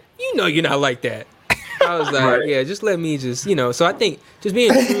looking like, you're not like that. I was like, right. Just let me just, So I think just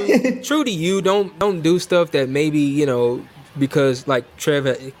being true to you, don't do stuff that maybe, because like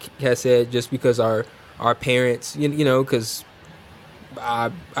Trev has said, just because our parents, because I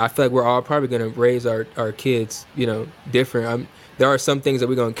feel like we're all probably gonna raise our kids, different. There are some things that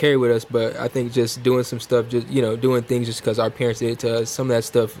we're gonna carry with us, but I think just doing some stuff, just doing things just because our parents did it to us, some of that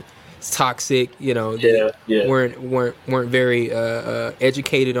stuff. Toxic, weren't very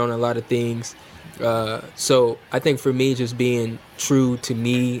educated on a lot of things. So I think for me, just being true to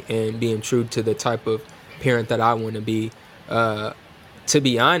me and being true to the type of parent that I want to be. To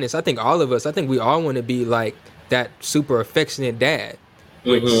be honest, I think we all want to be like that super affectionate dad,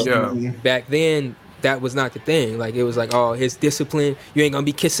 which back then that was not the thing. Like it was like, oh, his discipline, you ain't gonna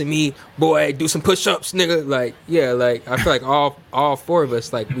be kissing me, boy, do some push-ups, nigga. Like, like I feel like all 4 of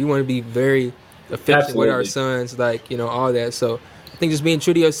us, like we want to be very affectionate with our sons, like, all that. So I think just being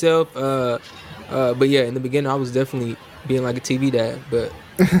true to yourself, but in the beginning I was definitely being like a TV dad, but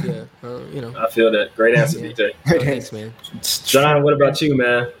I feel that. Great answer, BJ. Thanks, man. John, what about you,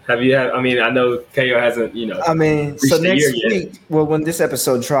 man? I know KO hasn't, so next week, well, when this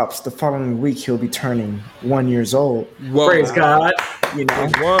episode drops, the following week he'll be turning 1 year old. Whoa. Praise God. Big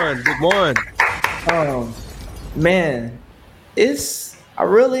one. Man, I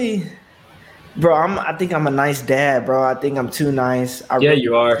think I'm a nice dad, bro. I think I'm too nice.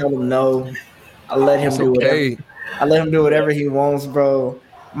 You are. Tell him no. I let him do whatever. I let him do whatever he wants, bro.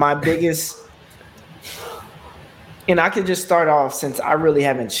 My biggest, and I could just start off since I really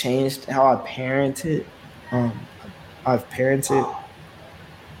haven't changed how I parented. I've parented.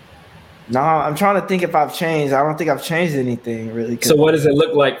 No, I'm trying to think if I've changed. I don't think I've changed anything really. So what does it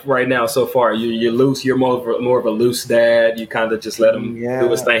look like right now so far? You're loose. You're more of a loose dad. You kind of just let him do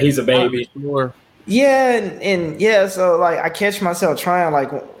his thing. He's a baby. So like I catch myself trying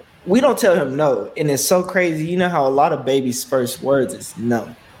like. We don't tell him no, and it's so crazy. You know how a lot of babies' first words is no.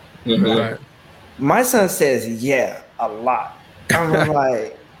 Mm-hmm. Right. My son says yeah a lot. I'm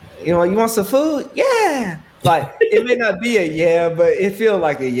like, you want some food? Yeah. Like it may not be a yeah, but it feels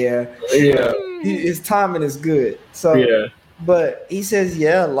like a yeah. Yeah. His timing is good. So but he says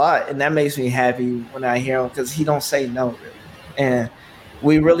yeah a lot, and that makes me happy when I hear him because he don't say no really, and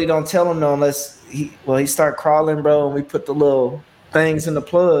we really don't tell him no unless he start crawling, bro, and we put the little things in the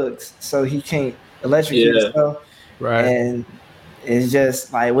plugs so he can't electrocute himself. Right. And it's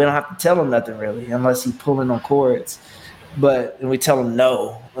just like we don't have to tell him nothing really unless he's pulling on cords. But we tell him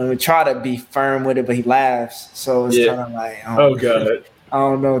no. And we try to be firm with it, but he laughs. So it's kind of like God. I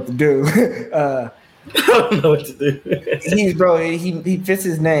don't know what to do. I don't know what to do. He fits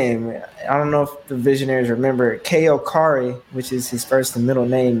his name. I don't know if the visionaries remember K.O. Kari, which is his first and middle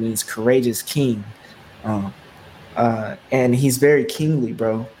name, means courageous king. And he's very kingly,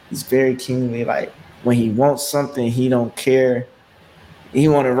 bro. He's very kingly. Like when he wants something, he don't care. He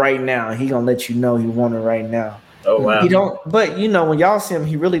want it right now. He gonna let you know he want it right now. Oh wow. He don't. But when y'all see him,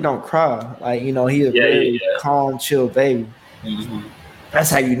 he really don't cry. Like he's a very calm, chill baby. Mm-hmm. That's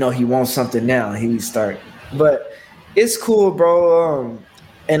how you know he wants something now. He start. But it's cool, bro.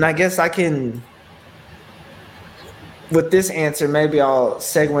 And I guess I can. with this answer, maybe I'll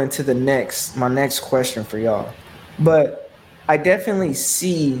segue into my next question for y'all. But I definitely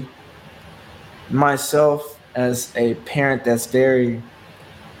see myself as a parent that's very,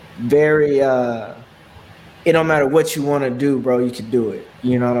 very, it don't matter what you want to do, bro, you can do it.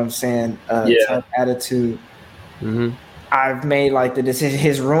 You know what I'm saying? Type attitude. Mm-hmm. I've made like the decision.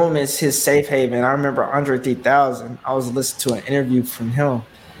 His room is his safe haven. I remember Andre 3000. I was listening to an interview from him,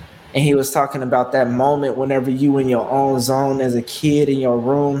 and he was talking about that moment whenever you in your own zone as a kid in your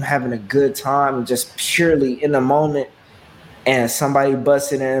room, having a good time, just purely in the moment, and somebody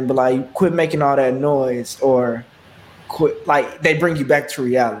busts in and be like, quit making all that noise, or quit, like they bring you back to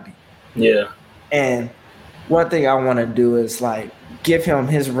reality. Yeah. And one thing I want to do is like give him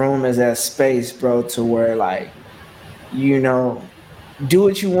his room as that space, bro, to where like, you know, do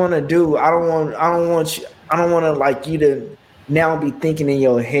what you want to do. I don't want to like you to now be thinking in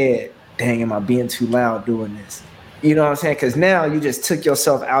your head, dang, am I being too loud doing this? You know what I'm saying? Because now you just took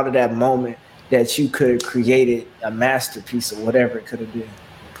yourself out of that moment that you could have created a masterpiece or whatever it could have been.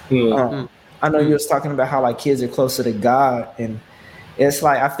 Mm-hmm. I know you was talking about how like kids are closer to God, and it's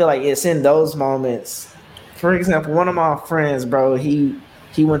like I feel like it's in those moments. For example, one of my friends, bro, he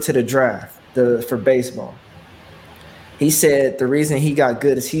went to the draft for baseball. He said the reason he got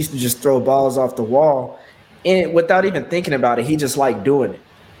good is he used to just throw balls off the wall, and without even thinking about it, he just liked doing it.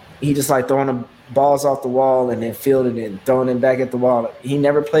 He just like throwing the balls off the wall and then fielding it and throwing it back at the wall. He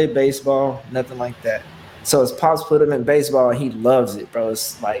never played baseball, nothing like that. So his pops put him in baseball, and he loves it, bro.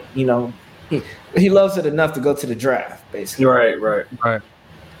 It's like, you know, he loves it enough to go to the draft, basically. Right.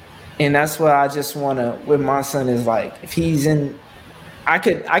 And that's what I just want to, with my son, is like, if he's in, I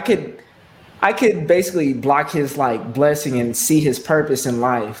could basically block his like blessing and see his purpose in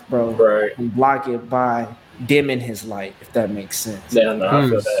life, bro. Right. And block it by dimming his light, if that makes sense. Yeah, no, I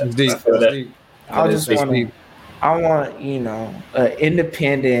feel that. I want, you know,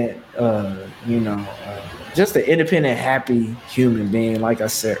 independent, you know, just an independent, happy human being, like I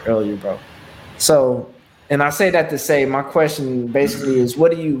said earlier, bro. So, and I say that to say, my question basically is,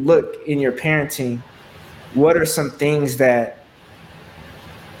 what do you look in your parenting? What are some things that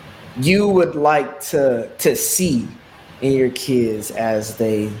you would like to see in your kids as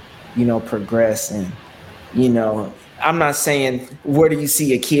they, you know, progress? And, you know, I'm not saying where do you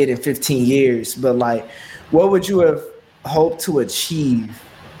see a kid in 15 years, but like, what would you have hoped to achieve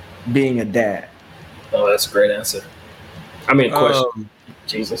being a dad? Oh, that's a great answer. I mean, question.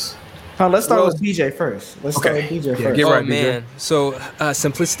 Jesus. Let's start with DJ first. Start with DJ first. Get right, man. So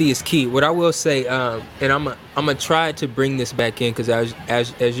simplicity is key. What I will say, and I'm gonna try to bring this back in, because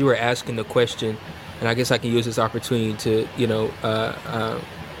as you were asking the question, and I guess I can use this opportunity to, you know, I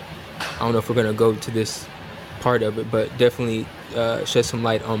don't know if we're gonna go to this part of it, but definitely shed some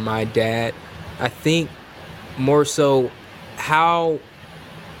light on my dad. I think more so how,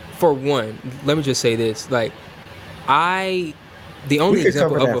 for one, let me just say this, like the only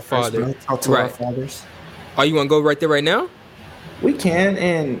example of a father. Talk to our fathers. Oh, you want to go right there right now? We can,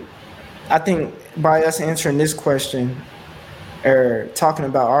 and I think by us answering this question or talking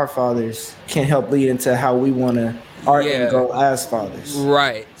about our fathers can help lead into how we want to end goal as fathers.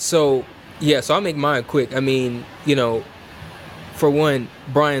 Right. So I'll make mine quick. I mean, you know, for one,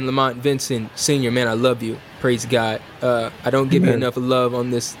 Brian Lamont Vincent Sr., man, I love you. Praise God. I don't give you enough love on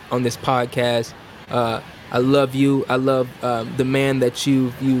this podcast. I love you. I love the man that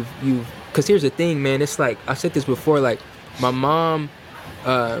you've. Because here's the thing, man. It's like I said this before. Like my mom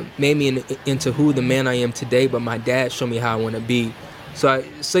made me into who the man I am today, but my dad showed me how I want to be. So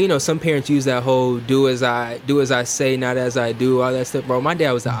you know, some parents use that whole do as I say, not as I do, all that stuff. Bro, my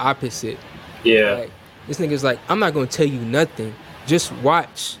dad was the opposite. Yeah. Like, this nigga's like, I'm not gonna tell you nothing. Just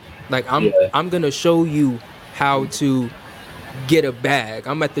watch. Like I'm gonna show you how to get a bag.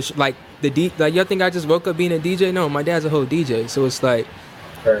 I'm at the like y'all think I just woke up being a DJ? No, my dad's a whole DJ. So it's like,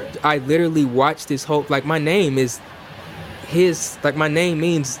 I literally watched this whole, like my name is his, like my name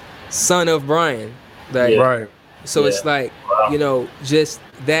means son of Brian. Like, right. So it's like, you know, just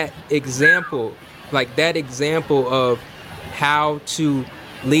that example of how to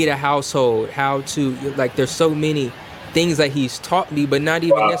lead a household, how to, like, there's so many things that he's taught me, but not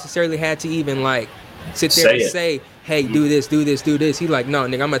even necessarily had to even like sit there and say, hey, do this. He's like, no,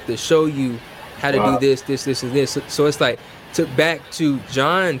 nigga, I'm about to show you how to do this, and this. So it's like, back to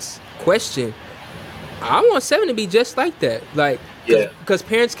John's question, I want Seven to be just like that. Like, because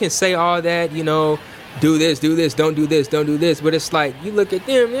parents can say all that, you know, do this, don't do this. But it's like, you look at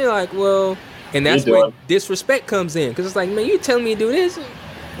them, they're like, well, and that's where disrespect comes in. Because it's like, man, you telling me to do this?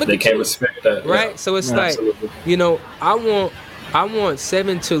 They can't respect that. Right? Yeah. So it's like, you know, I want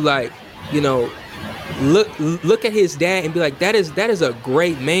Seven to, like, you know, look at his dad and be like, that is a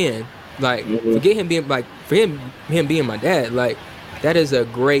great man. Like, forget him being like, for him being my dad. Like, that is a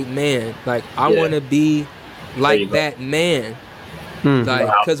great man. Like, I want to be like that man.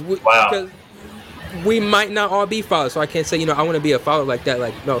 Like, because we might not all be fathers, so I can't say, I want to be a father like that.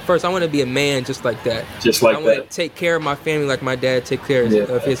 Like, no, first I want to be a man just like that. I want to take care of my family like my dad take care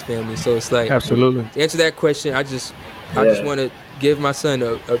of his family. So it's like, absolutely. To answer that question, I just want to give my son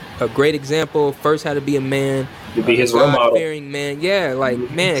a great example. First, how to be a man, to be his role model, fearing man. Yeah, like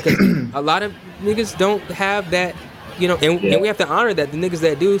man, because a lot of niggas don't have that, and we have to honor that the niggas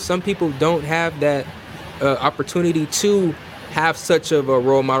that do. Some people don't have that opportunity to have such of a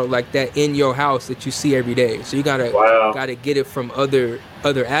role model like that in your house that you see every day. So you gotta get it from other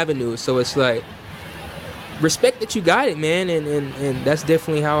avenues. So it's like, respect that you got it, man, and that's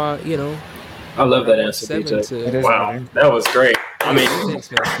definitely how I love that answer, BJ. Wow, that was great. I mean,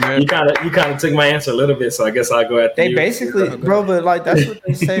 you kind of took my answer a little bit, so I guess I'll go at They basically, bro, but like that's what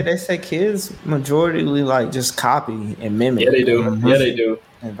they say. They say kids majority like just copy and mimic. Yeah, they do. Yeah, they do.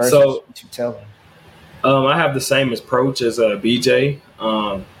 So what you tell them. I have the same approach as BJ.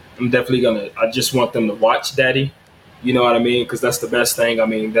 I'm definitely I just want them to watch Daddy. You know what I mean? Because that's the best thing. I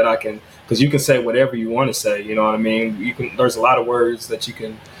mean that I can. Because you can say whatever you want to say. You know what I mean? There's a lot of words that you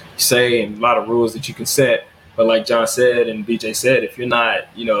can say and a lot of rules that you can set. But like John said and BJ said, if you're not,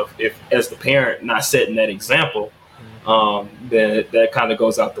 if as the parent not setting that example, then that kind of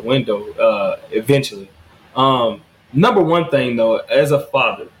goes out the window eventually. Number one thing though, as a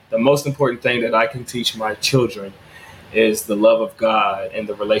father, the most important thing that I can teach my children is the love of God and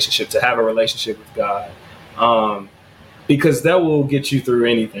the relationship, to have a relationship with God, because that will get you through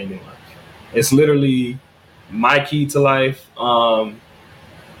anything in life. It's literally my key to life, and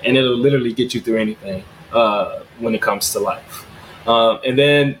it'll literally get you through anything when it comes to life. And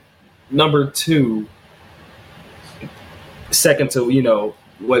then number two, second to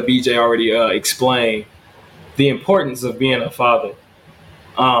what BJ already explained, the importance of being a father.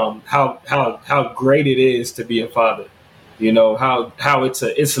 How great it is to be a father, how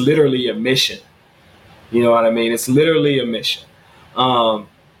it's literally a mission. You know what I mean? It's literally a mission.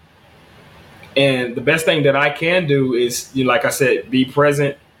 And the best thing that I can do is, like I said, be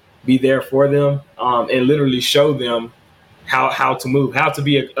present, be there for them, and literally show them how to move, how to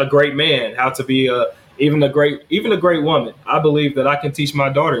be a great man, how to be even a great woman. I believe that I can teach my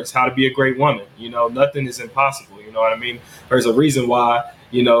daughters how to be a great woman. Nothing is impossible. You know what I mean? There's a reason why,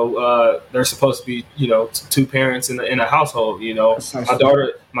 there's supposed to be, two parents in a household.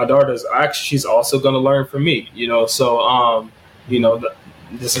 My daughter's actually, she's also going to learn from me. So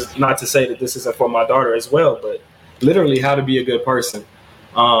this is not to say that this isn't for my daughter as well, but literally how to be a good person.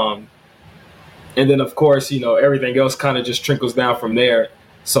 And then of course, everything else kind of just trickles down from there.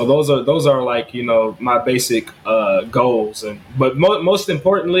 So those are like, my basic goals. But most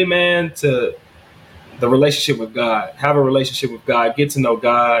importantly, man, to the relationship with God, have a relationship with God, get to know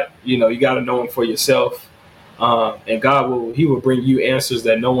God. You got to know him for yourself. And God will bring you answers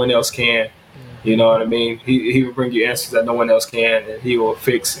that no one else can. You know what I mean? He will bring you answers that no one else can, and he will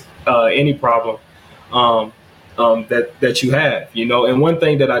fix any problem that you have. And one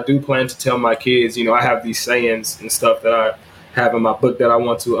thing that I do plan to tell my kids, I have these sayings and stuff that I have in my book that I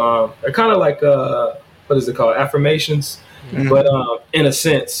want to. They're kind of like what is it called? Affirmations, but in a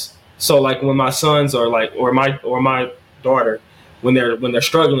sense. So like when my sons are like, or my daughter, when they're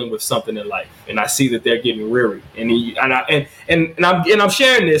struggling with something in life, and I see that they're getting weary, and I'm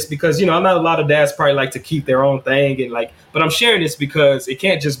sharing this because I know a lot of dads probably like to keep their own thing but I'm sharing this because it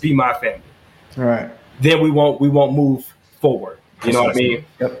can't just be my family. Right. Then we won't move forward. You know what I mean?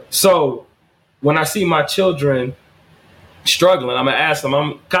 Yep. So when I see my children struggling, I'm gonna ask them.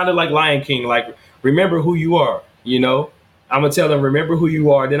 I'm kind of like Lion King, like remember who you are. I'm gonna tell them remember who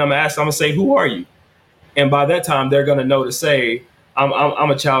you are. Then I'm gonna say who are you, and by that time they're gonna know to say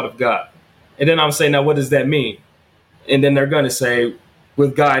I'm a child of God. And then I'm saying, now what does that mean? And then they're gonna say,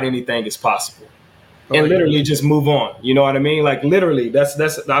 with God anything is possible, and literally just move on. You know what I mean? Like literally, that's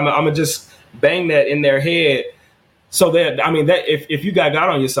I'm gonna just bang that in their head, so that that if you got God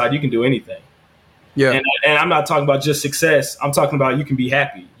on your side, you can do anything. Yeah. And I'm not talking about just success. I'm talking about you can be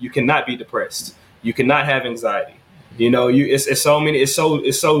happy. You cannot be depressed. You cannot have anxiety. It's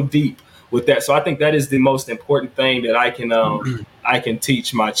so deep with that. So I think that is the most important thing that I can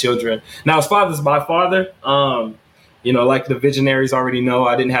teach my children. Now, as far as my father, like the visionaries already know,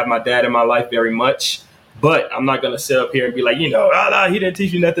 I didn't have my dad in my life very much, but I'm not going to sit up here and be like, he didn't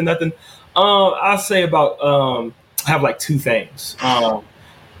teach you nothing. I'll say about, I have like two things.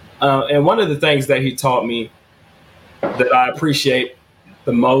 And one of the things that he taught me that I appreciate the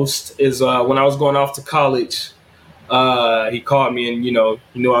the most is when I was going off to college. He called me and, he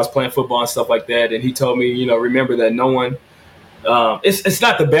knew I was playing football and stuff like that. And he told me, remember that no one, it's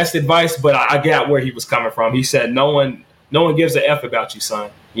not the best advice, but I got where he was coming from. He said, no one gives a F about you, son.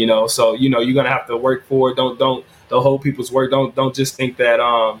 So, you're going to have to work for it. Don't hold people's word. Don't just think that,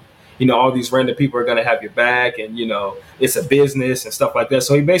 all these random people are going to have your back and, it's a business and stuff like that.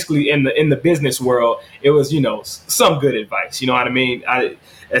 So he basically in the business world, it was, some good advice. You know what I mean?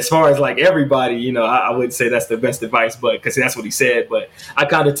 As far as like everybody, I wouldn't say that's the best advice, but because that's what he said. But I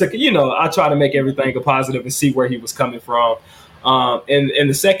kind of took it, I try to make everything a positive and see where he was coming from. And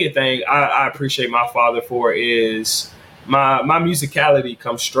the second thing I appreciate my father for is my musicality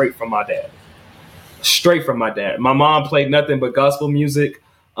comes straight from my dad. Straight from my dad. My mom played nothing but gospel music.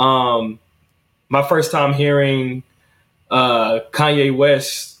 My first time hearing Kanye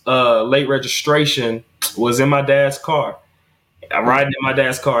West Late Registration was in my dad's car. I'm riding in my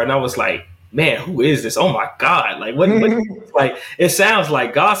dad's car, and I was like, man, who is this? Oh my God. Like, what like, it sounds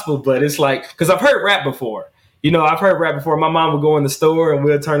like gospel, but it's like, because I've heard rap before. I've heard rap before. My mom would go in the store and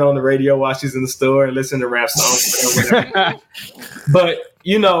we'll turn on the radio while she's in the store and listen to rap songs. But,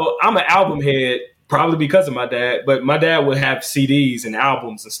 I'm an album head, probably because of my dad, but my dad would have CDs and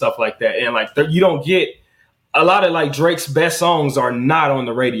albums and stuff like that. And like, you don't get a lot of like Drake's best songs are not on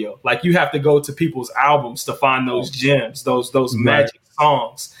the radio. Like you have to go to people's albums to find those gems, those magic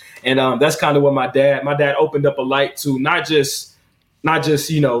songs. And that's kind of what my dad opened up a light to, not just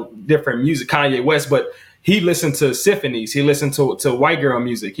different music, Kanye West, but he listened to symphonies. He listened to white girl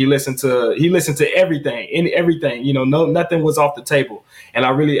music. He listened to everything. Nothing was off the table. And I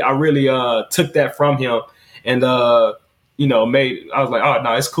really took that from him. And I was like, oh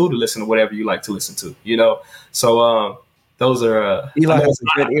no, it's cool to listen to whatever you like to listen to. So those are Eli has a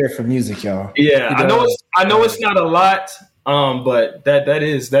good ear for music, y'all. Yeah, I know it's not a lot, but that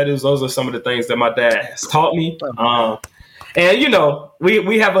is those are some of the things that my dad has taught me. And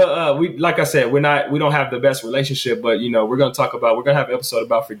we have like I said, we don't have the best relationship, but we're gonna have an episode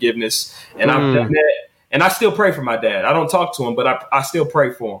about forgiveness, and I've done that, and I still pray for my dad. I don't talk to him, but I still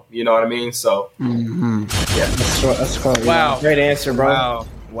pray for him. You know what I mean? So yeah, that's cool. Wow, great answer, bro.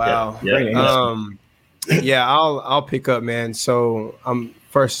 Wow. Yeah. Great answer. Yeah, I'll pick up, man. So I'm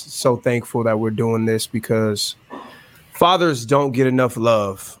first so thankful that we're doing this because fathers don't get enough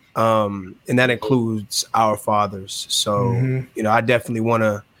love. And that includes our fathers. So, I definitely want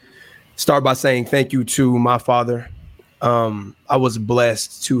to start by saying thank you to my father. I was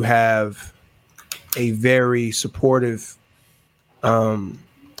blessed to have a very supportive,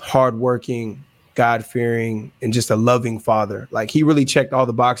 hardworking, God-fearing, and just a loving father. Like he really checked all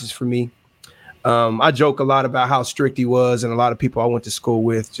the boxes for me. I joke a lot about how strict he was, and a lot of people I went to school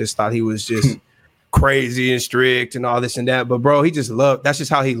with just thought he was just crazy and strict and all this and that. But bro, he just loved. That's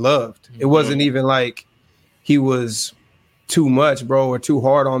just how he loved. It wasn't even like he was too much, bro, or too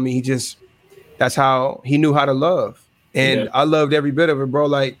hard on me. That's how he knew how to love. And I loved every bit of it, bro.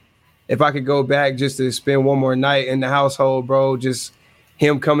 Like if I could go back just to spend one more night in the household, bro, just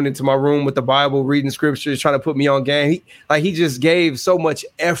him coming into my room with the Bible, reading scriptures, trying to put me on game. He just gave so much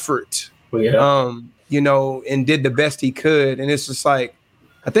effort, and did the best he could. And it's just like,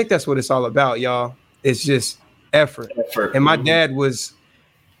 I think that's what it's all about, y'all. It's just effort. And my dad was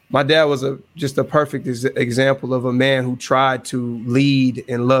just a perfect example of a man who tried to lead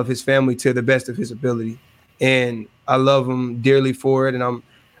and love his family to the best of his ability. And I love him dearly for it. And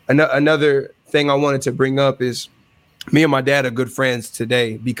another thing I wanted to bring up is me and my dad are good friends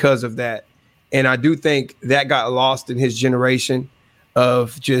today because of that. And I do think that got lost in his generation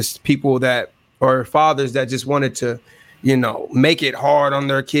of just people that or fathers that just wanted to, make it hard on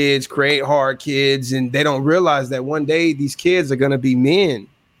their kids, create hard kids. And they don't realize that one day these kids are going to be men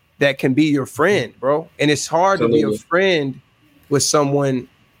that can be your friend, bro. And it's hard to be a friend with someone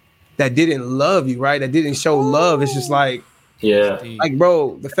that didn't love you, right? That didn't show love. It's just like, like,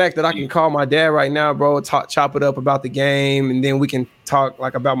 bro, the fact that I can call my dad right now, bro, chop it up about the game. And then we can talk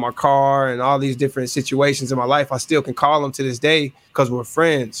like about my car and all these different situations in my life. I still can call him to this day because we're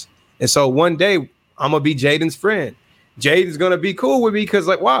friends. And so one day I'm going to be Jaden's friend. Jaden's going to be cool with me because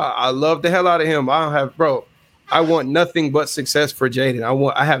like, wow, I love the hell out of him. I want nothing but success for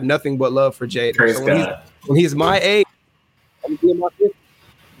Jaden. I have nothing but love for Jaden. So when he's my age, I'm doing my business.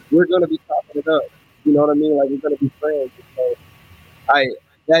 We're going to be chopping it up. You know what I mean? Like we're going to be friends. So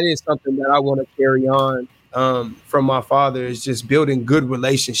that is something that I want to carry on from my father is just building good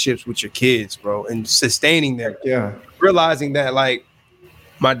relationships with your kids, bro, and sustaining them. Yeah. Realizing that like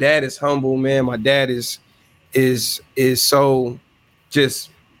my dad is humble, man. My dad is so just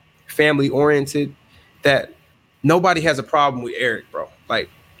family oriented that nobody has a problem with Eric, bro. Like,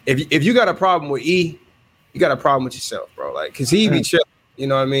 if you got a problem with E, you got a problem with yourself, bro. Like, cause he be chill, you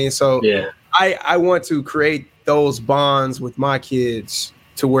know what I mean? So I want to create those bonds with my kids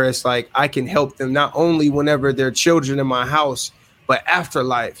to where it's like I can help them not only whenever they're children in my house, but after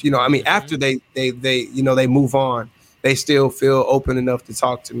life. You know, I mean, after they move on, they still feel open enough to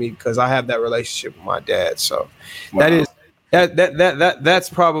talk to me because I have that relationship with my dad. So that's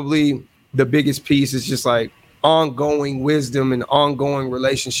probably the biggest piece. Is just like ongoing wisdom and ongoing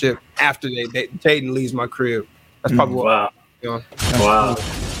relationship after Tayden leaves my crib. That's probably wow.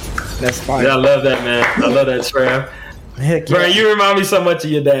 That's fine. Yeah, I love that, man. I love that, Trav. Heck yeah. Bro, you remind me so much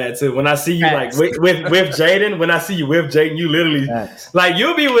of your dad too. When I see you like with Jaden, when I see you with Jaden, you literally like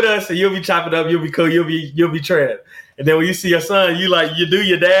you'll be with us and you'll be chopping up, you'll be cool, you'll be Trav. And then when you see your son, you do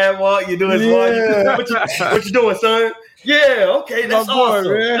your dad walk, you do his walk. What you doing, son? Yeah, okay, that's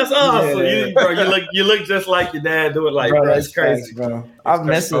awesome. Man. That's awesome. Yeah. You look just like your dad. Do it like, bro, that's crazy, bro. I'm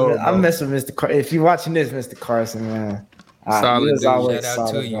messing with Mr. Carson. If you're watching this, Mr. Carson, man. Solid, always shout out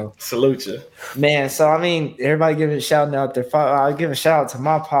solid, to you. bro. Salute you, man. So I mean, everybody give a shout out there. I'll give a shout out to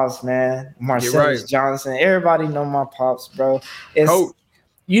my pops, man. Marcellus Johnson. Everybody know my pops, bro.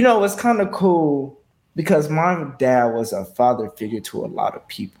 It's kind of cool because my dad was a father figure to a lot of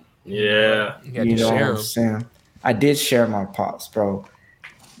people. Yeah, you know what I'm saying. I did share my pops, bro.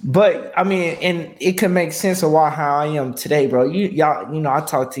 But I mean, and it could make sense of how I am today, bro. Y'all, I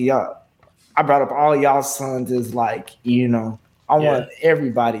talk to y'all. I brought up all y'all sons as like, I want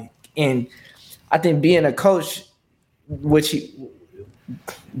everybody. And I think being a coach, which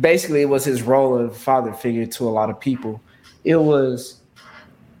basically was his role of father figure to a lot of people, I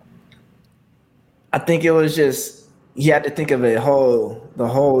think it was just, you had to think of the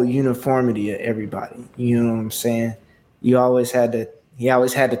whole uniformity of everybody. You know what I'm saying? He always had to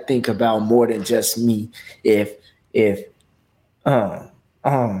think about more than just me.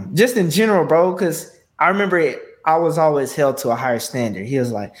 Just in general, bro, because I remember I was always held to a higher standard. He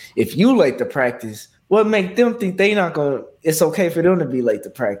was like, if you late to practice, what make them think it's okay for them to be late to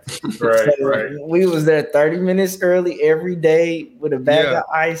practice? Right. We was there 30 minutes early every day with a bag of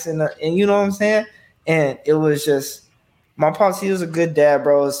ice and you know what I'm saying? And it was just, my pops, he was a good dad,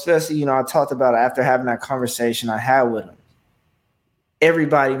 bro, especially, I talked about it after having that conversation I had with him.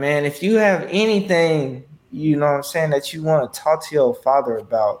 Everybody, man, if you have anything, you know what I'm saying, that you want to talk to your father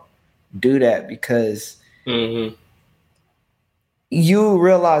about, do that, because you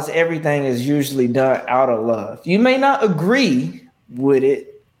realize everything is usually done out of love. You may not agree with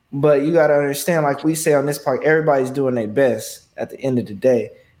it, but you got to understand, like we say on this part, everybody's doing their best at the end of the day.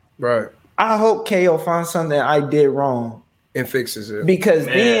 Right. I hope KO finds something I did wrong and fixes it, because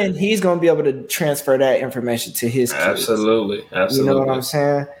then he's going to be able to transfer that information to his kids. Absolutely. You know what I'm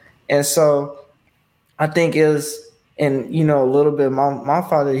saying? And so I think it was, and a little bit, my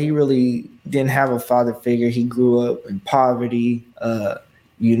father, he really didn't have a father figure. He grew up in poverty.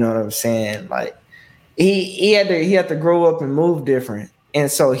 You know what I'm saying? Like he had to grow up and move different.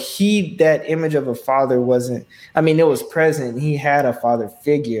 And so that image of a father wasn't, it was present. He had a father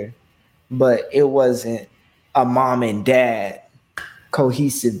figure, but it wasn't a mom and dad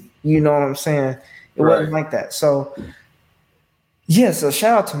cohesive. You know what I'm saying? It wasn't like that. So so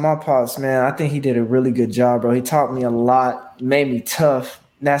shout out to my pops, man. I think he did a really good job, bro. He taught me a lot, made me tough.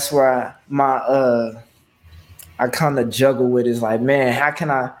 That's where I kind of juggle with is like, man, how can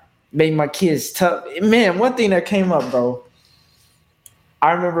I make my kids tough? Man, one thing that came up, bro,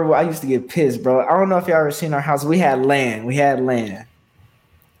 I remember I used to get pissed, bro. I don't know if y'all ever seen our house. We had land.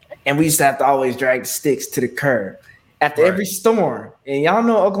 And we used to have to always drag the sticks to the curb after every storm. And y'all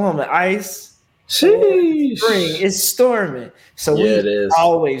know Oklahoma, ice, spring, it's storming. So we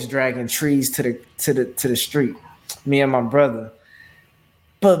always dragging trees to the street, me and my brother.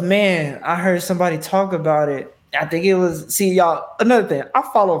 But man, I heard somebody talk about it. I think it was, y'all, another thing, I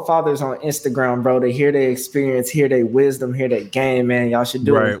follow fathers on Instagram, bro, to hear their experience, hear their wisdom, hear their game, man. Y'all should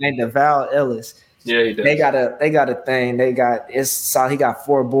do it. Named Val Ellis. Yeah, he does. They got a thing. He got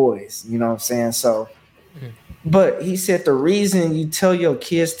 4 boys, you know what I'm saying? So, but he said the reason you tell your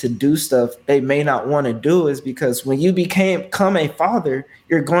kids to do stuff they may not want to do is because when you become a father,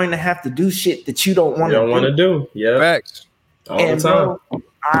 you're going to have to do shit that you don't want to do. Yeah. Facts. All the time. Bro,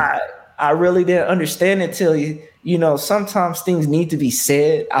 I really didn't understand it till sometimes things need to be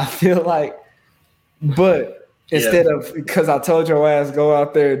said, I feel like, but instead of, because I told your ass go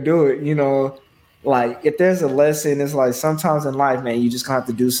out there and do it, like if there's a lesson, it's like sometimes in life, man, you just gonna have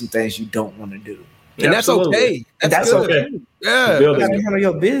to do some things you don't want to do. And that's okay. That's okay. Yeah. You gotta handle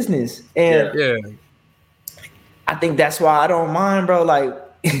your business. And I think that's why I don't mind, bro. Like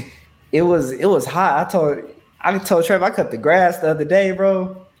it was hot. I told Trev I cut the grass the other day,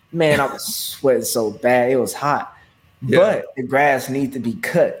 bro. Man, I was sweating so bad. It was hot. Yeah. But the grass needs to be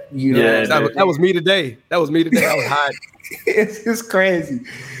cut. You know, yeah, that was me today. I was hot. It's crazy.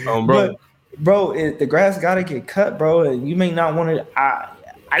 Bro. But, bro, the grass got to get cut, bro. And you may not want to. I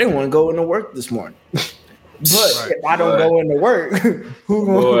didn't want to go into work this morning. But if I don't go into work, who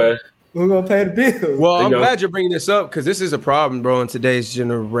gonna pay the bill? Well, I'm glad you're bringing this up because this is a problem, bro. In today's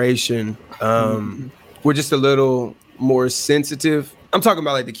generation, we're just a little more sensitive. I'm talking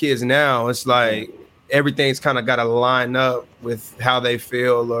about like the kids now. It's like everything's kind of got to line up with how they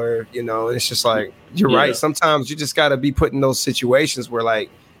feel, or it's just like you're right. Sometimes you just got to be put in those situations where like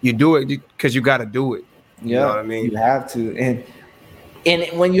you do it because you got to do it. You know what I mean? You have to,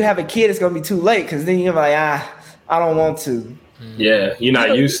 and when you have a kid, it's gonna be too late because then you're like, I don't want to. Yeah, you're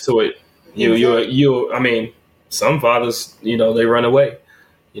not used to it. I mean, some fathers, they run away,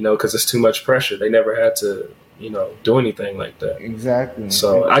 because it's too much pressure. They never had to, do anything like that. Exactly.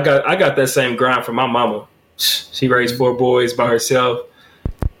 So I got that same grind from my mama. She raised 4 boys by herself.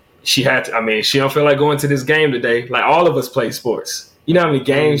 She had to, she don't feel like going to this game today. Like all of us play sports. You know how many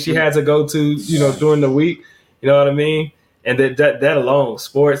games she had to go to, during the week? You know what I mean? And that alone,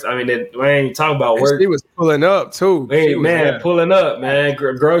 sports. I mean, we ain't talking about work. She was pulling up too. Pulling up, man.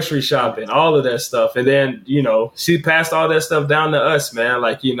 Grocery shopping, all of that stuff. And then, she passed all that stuff down to us, man.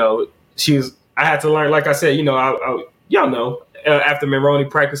 Like, I had to learn, like I said, y'all know, after Maroney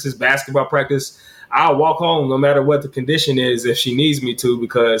practices, basketball practice, I'll walk home no matter what the condition is if she needs me to,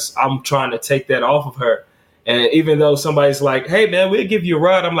 because I'm trying to take that off of her. And even though somebody's like, hey, man, we'll give you a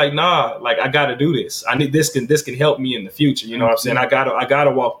ride. I'm like, nah, like I got to do this. I need this can help me in the future. You know what I'm saying? I got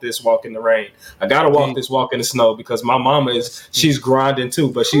to walk in the rain. I got to walk this walk in the snow because my mama she's grinding too,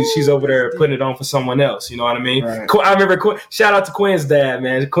 but she's over there putting it on for someone else. You know what I mean? Right. I remember, shout out to Quinn's dad,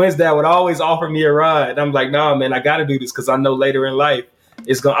 man. Quinn's dad would always offer me a ride. I'm like, nah, man, I got to do this because I know later in life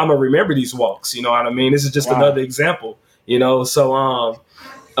I'm going to remember these walks. You know what I mean? This is just another example, so,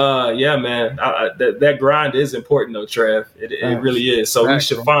 yeah, man, that grind is important though, Trev. It really is. So we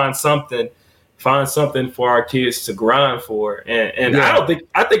should find something for our kids to grind for. And I think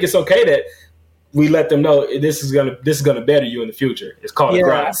it's okay that we let them know this is gonna better you in the future. It's called a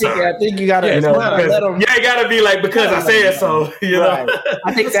grind. I think you gotta let them. Yeah, you gotta be like, because I said so. You know,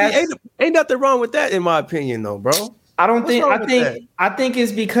 I think ain't nothing wrong with that in my opinion, though, bro. I think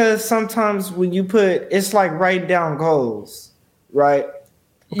it's because sometimes when you it's like writing down goals, right?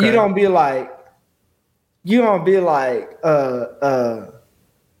 Okay. You don't be like,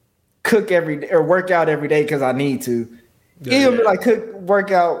 cook every day or work out every day because I need to. You'll be like,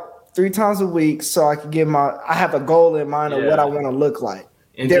 work out 3 times a week so I can I have a goal in mind of what I want to look like.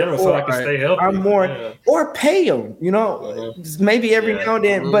 In general, so I can stay healthy. I'm or pay them, maybe every now and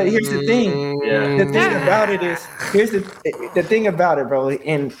then. But here's the thing. The thing about it is, the thing about it, bro.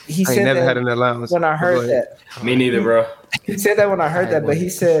 And he said never had an allowance when I heard that. Me neither, bro. He said that when I heard that, but he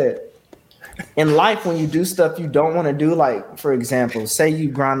said, in life, when you do stuff you don't want to do, like, for example, say you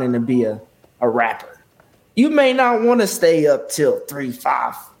grinding to be a rapper. You may not want to stay up till 3,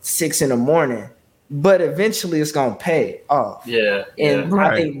 5, 6 in the morning, but eventually it's going to pay off. Yeah. And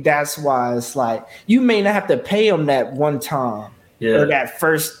I think that's why it's like, you may not have to pay them that one time or that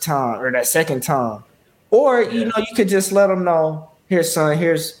first time or that second time. Or, you could just let them know,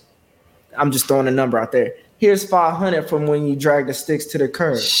 I'm just throwing a number out there. Here's $500 from when you drag the sticks to the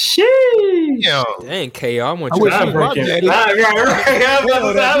curb. Sheesh. Dang, KO, I want you to break it.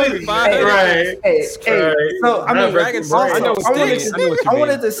 Right. Hey. So, I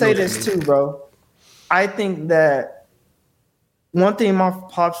wanted to say this too, bro. I think that one thing my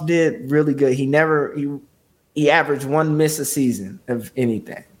pops did really good, he averaged 1 miss a season of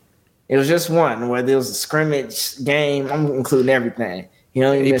anything. It was just one, whether it was a scrimmage game, I'm including everything.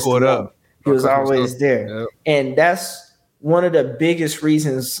 He pulled up. He was always there. Yep. And that's one of the biggest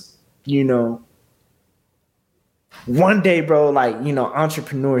reasons, one day, bro, like,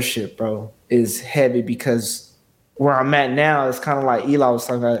 entrepreneurship, bro, is heavy because where I'm at now, it's kind of like Eli was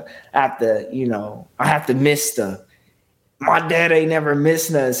talking about, I have to miss stuff. My dad ain't never missed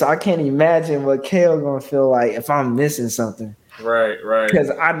nothing, so I can't imagine what Kale gonna feel like if I'm missing something. Right.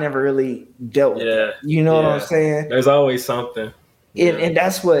 Because I never really dealt with it. You know what I'm saying? There's always something. And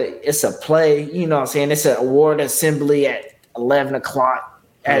that's what it's a play, you know what I'm saying? It's an award assembly at 11 o'clock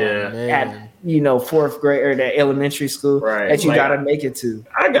at 4th grade or the elementary school that you got to make it to.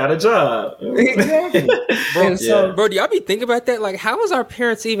 I got a job. Exactly. Bro, do y'all be thinking about that? Like, how was our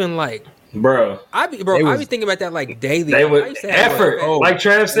parents even like? Bro, I be thinking about that like daily. They would effort. Like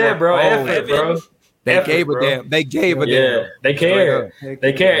Trav said, bro, effort, bro. They gave a damn. They gave a damn. They care.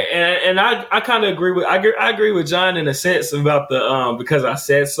 They care. And I kind of agree with I agree with John in a sense about the because I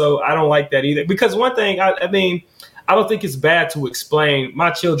said so. I don't like that either. Because one thing, I mean, I don't think it's bad to explain.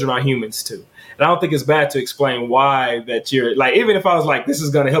 My children are humans too. And I don't think it's bad to explain why that you're like, even if I was like, this is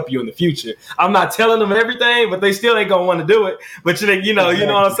going to help you in the future, I'm not telling them everything, but they still ain't going to want to do it. But you know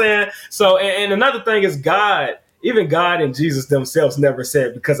what I'm saying? So, and another thing is God. Even God and Jesus themselves never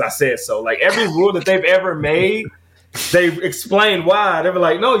said because I said so. Like every rule that they've ever made, they've explained why. They were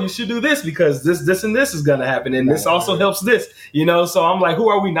like, no, you should do this because this, and this is going to happen. And this also helps this, you know? So I'm like, who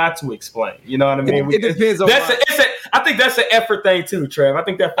are we not to explain? You know what I mean? It depends on I think that's an effort thing too, Trev. I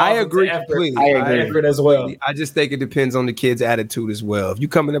think that I agree completely. I agree. Effort as well. I just think it depends on the kid's attitude as well. If you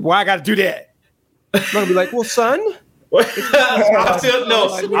come in there, well, I got to do that. I'm going to be like, well, son. I feel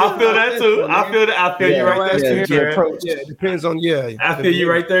that too. I feel you right there too, Trev. Yeah, it depends on I feel you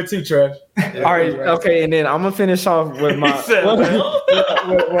right there too, Trev. All right, okay, and then I'm gonna finish off with my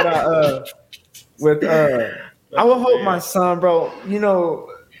I would hope my son, bro. You know,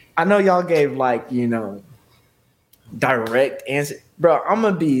 I know y'all gave like direct answer, bro. I'm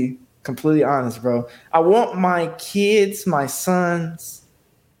gonna be completely honest, bro. I want my kids, my sons,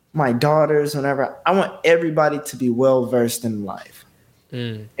 my daughters, whenever, I want everybody to be well versed in life.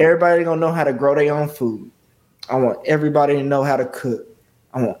 Everybody gonna know how to grow their own food. I want everybody to know how to cook.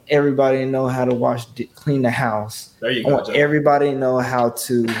 I want everybody to know how to clean the house. There you go. I want everybody to know how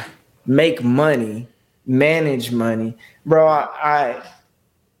to make money, manage money, bro. I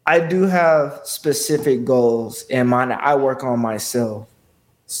do have specific goals in mind. I work on myself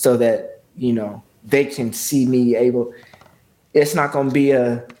so that they can see me able. It's not gonna be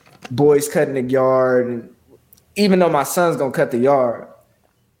a boys cutting the yard, and even though my son's gonna cut the yard,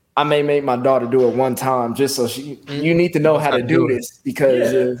 I may make my daughter do it one time just so you need to know how to do this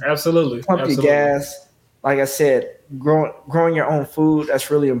because absolutely pump your gas. Like I said, growing your own food,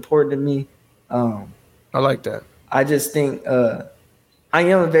 that's really important to me. I like that. I just think I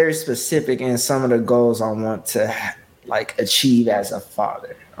am very specific in some of the goals I want to like achieve as a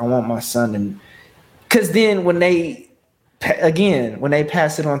father. I want my son to, because then when they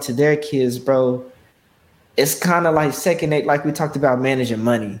pass it on to their kids, bro, it's kind of like like we talked about managing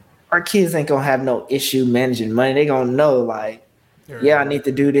money. Our kids ain't gonna have no issue managing money. They gonna know like, I need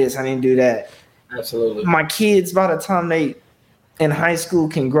to do this, I need to do that. Absolutely. My kids, by the time they in high school,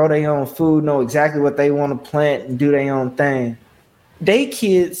 can grow their own food, know exactly what they want to plant and do their own thing. They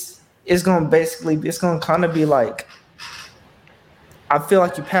kids is gonna kind of be like, I feel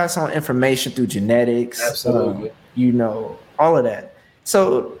like you pass on information through genetics. Absolutely. All of that.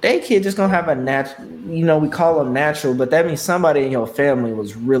 So they kid just gonna have a natural, we call them natural, but that means somebody in your family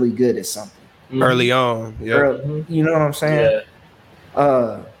was really good at something early on. Yeah. You know what I'm saying?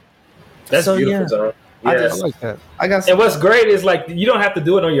 Yeah. That's beautiful, John. I like that. And what's great is like you don't have to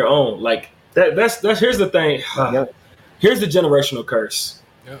do it on your own. Like that's here's the thing. Here's the generational curse.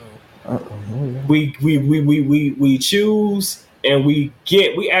 We choose and we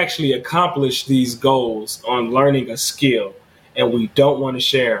actually accomplish these goals on learning a skill, and we don't want to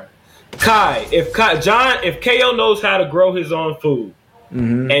share them. If KO knows how to grow his own food,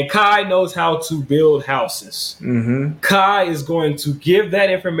 and Kai knows how to build houses, Kai is going to give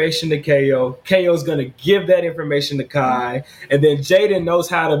that information to KO. KO is going to give that information to Kai, and then Jaden knows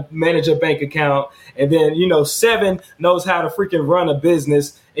how to manage a bank account, and then Seven knows how to freaking run a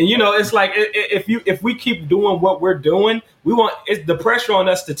business. And it's like if we keep doing what we're doing, it's the pressure on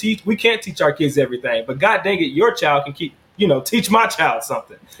us to teach. We can't teach our kids everything, but God dang it, your child can keep teach my child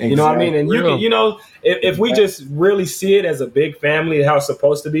something. Exactly. You know what I mean? And you can, if we just really see it as a big family, how it's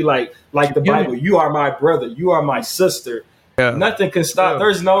supposed to be, like the Bible, you are my brother, you are my sister. Yeah. Nothing can stop. Yeah.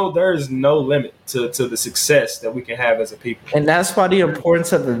 There's no limit to the success that we can have as a people. And that's why the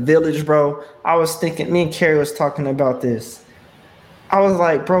importance of the village, bro. I was thinking, me and Carrie was talking about this. I was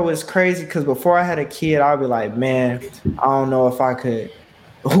like, bro, it's crazy because before I had a kid, I'd be like, man, I don't know if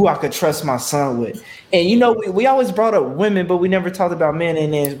who I could trust my son with. And we always brought up women, but we never talked about men.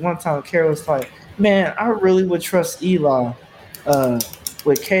 And then one time Carrie was like, man, I really would trust Eli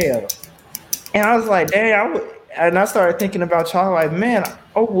with KO. And I was like, dang, I would. And I started thinking about y'all like, man,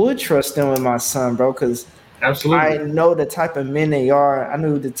 I would trust them with my son, bro, because I know the type of men they are. I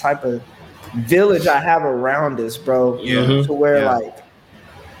knew the type of village I have around us, bro. To where like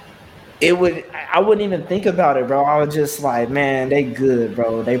I wouldn't even think about it, bro. I was just like, man, they good,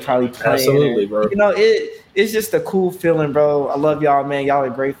 bro. They probably playing. Absolutely, bro. It's just a cool feeling, bro. I love y'all, man. Y'all are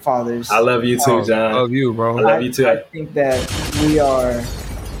great fathers. I love you too, John. I love you, bro. I love you too. I think that we are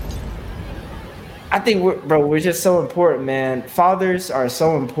I think we're just so important, man. Fathers are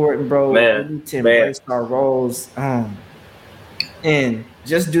so important, bro. Man, we need to embrace our roles, and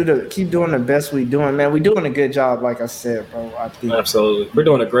just keep doing the best we doing, man. We're doing a good job, like I said, bro. I think absolutely, we're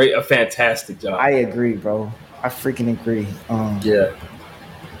doing a fantastic job. I agree, bro. I freaking agree.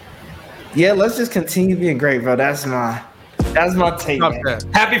 Yeah, let's just continue being great, bro. That's my take.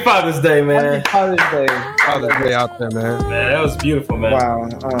 Happy Father's Day, man. Happy Father's Day. Father's Day out there, man. Man, that was beautiful, man. Wow.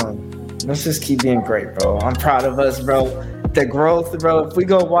 Let's just keep being great, bro. I'm proud of us, bro. The growth, bro. If we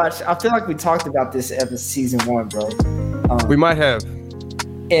go watch, I feel like we talked about this ever season 1, bro. We might have.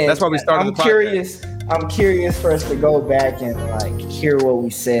 And that's why we started. I'm curious for us to go back and like hear what we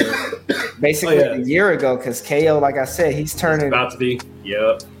said basically a year ago, because KO, like I said, he's turning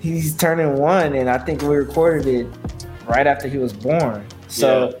 1, and I think we recorded it right after he was born.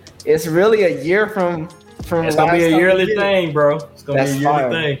 So it's really a year from. It's gonna be a yearly thing, bro. It's gonna be a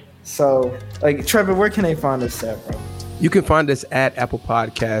yearly thing. So, like, Trevor, where can they find us at, bro? You can find us at Apple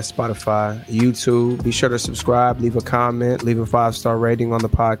Podcasts, Spotify, YouTube. Be sure to subscribe, leave a comment, leave a 5-star rating on the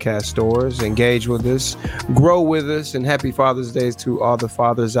podcast stores. Engage with us, grow with us, and happy Father's Day to all the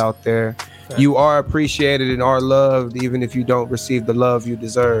fathers out there. You are appreciated and are loved, even if you don't receive the love you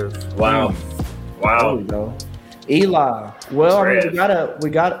deserve. Wow. There we go. Eli, well, we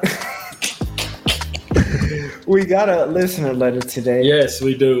got we got a listener letter today. Yes,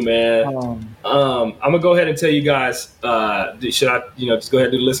 we do, man. I'm gonna go ahead and tell you guys. Should I, just go ahead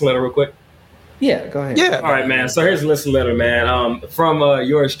and do the listener letter real quick? Yeah, go ahead. Yeah. All right, man. So here's the listener letter, man. From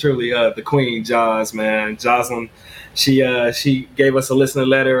yours truly, the Queen Jaws, man. Jocelyn. She gave us a listener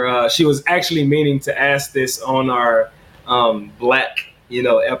letter. She was actually meaning to ask this on our Black,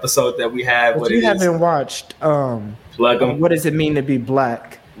 episode that we have. If you haven't watched, plug them. What does it mean to be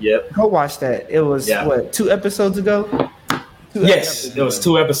Black? Yep. Go watch that. It was 2 episodes ago? Yes, it was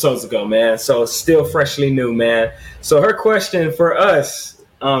 2 episodes ago, man. So it's still freshly new, man. So her question for us,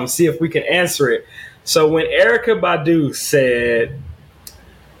 see if we can answer it. So when Erykah Badu said,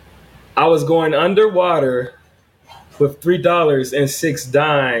 I was going underwater with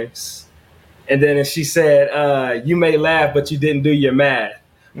 $3.06, and then she said, you may laugh, but you didn't do your math.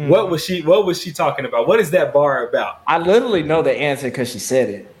 Mm. What was she talking about? What is that bar about? I literally know the answer because she said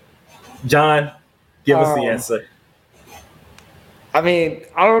it. John, give us the answer. I mean,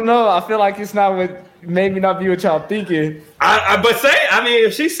 I don't know. I feel like it's not maybe not be what y'all thinking.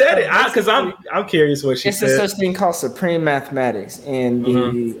 If she said it, because I'm curious what she said. It's a such thing called supreme mathematics in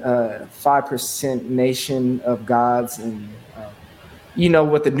the 5% nation of gods, and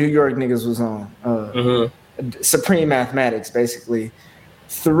what the New York niggas was on. Supreme mathematics, basically.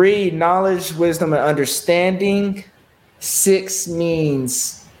 3, knowledge, wisdom, and understanding. 6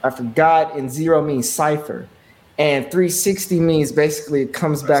 means I forgot, and 0 means cipher. And 360 means basically it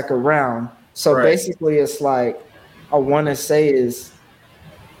comes back around. So basically it's like, I want to say is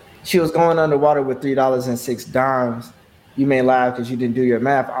she was going underwater with $3.06. You may laugh because you didn't do your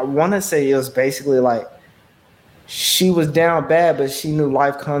math. I want to say it was basically like she was down bad, but she knew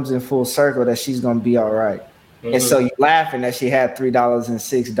life comes in full circle, that she's going to be all right. Mm-hmm. And so you laughing that she had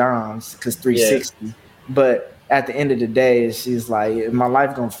 $3.06 because 360. But at the end of the day, she's like, my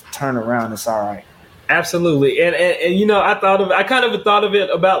life going to turn around. It's all right. Absolutely. And I kind of thought of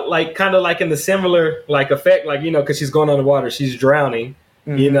it about like in the similar like effect, like, because she's going underwater, she's drowning,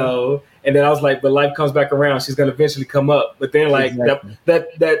 and then I was like, but life comes back around, she's going to eventually come up. But then like that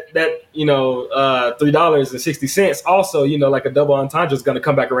 $3.60 also, like a double entendre is going to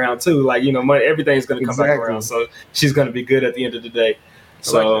come back around too. Like, money, everything's going to come back around. So she's going to be good at the end of the day.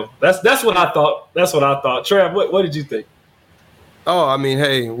 So that's what I thought. Trev, what did you think? Oh, I mean,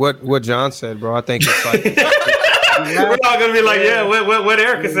 hey, what John said, bro. I think it's like we're not gonna be like, what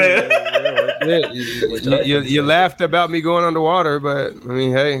Erykah said. You laughed about me going underwater, but I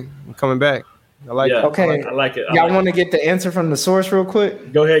mean, hey, I'm coming back. I like it. Okay, I like it. Y'all want to get the answer from the source real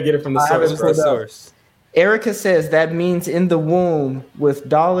quick? Go ahead, get it from the source. Erykah says that means in the womb with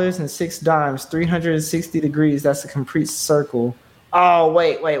dollars and $6, 360 degrees. That's a complete circle. Oh,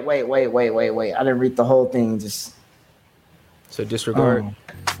 wait. I didn't read the whole thing. So disregard.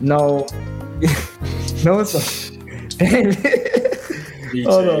 No, it's a. Damn it.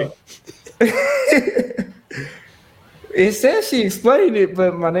 Hold on. It says she explained it,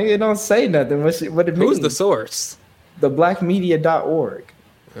 but my nigga don't say nothing. What it means? Who's the source? theblackmedia.org.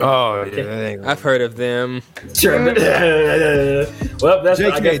 Oh, yeah. I've heard of them. Sure. Well, that's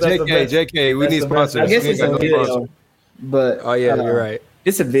JK. We need sponsors. I guess it's a video, but you're right.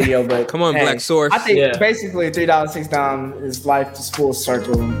 It's a video, but come on, Black Source. I think basically $3.06 is life is full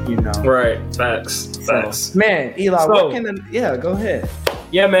circle, Right. Facts. Man, Eli, what can go ahead.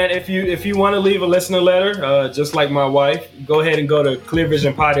 Yeah, man. If you want to leave a listener letter, just like my wife, go ahead and go to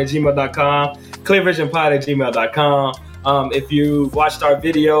clearvisionpod@gmail.com. Clearvisionpod@gmail.com. If you watched our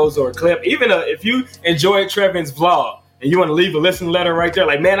videos or clip, even if you enjoyed Trevin's vlog and you want to leave a listener letter right there,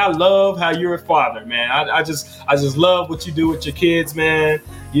 like, man, I love how you're a father, man. I just love what you do with your kids, man.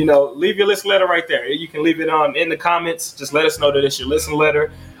 You know, leave your listener letter right there. You can leave it in the comments. Just let us know that it's your listener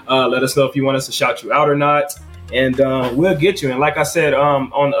letter. Let us know if you want us to shout you out or not. And we'll get you. And like I said,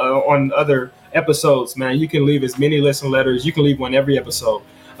 on other episodes, man, you can leave as many listener letters. You can leave one every episode.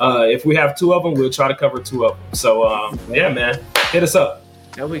 If we have 2 of them, we'll try to cover 2 of them. So, yeah, man, hit us up.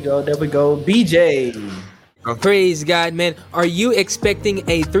 There we go. BJ. Praise God, man. Are you expecting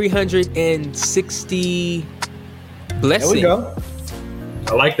a 360 blessing? There we go.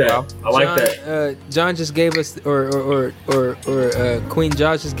 I like that. That. John just gave us, or Queen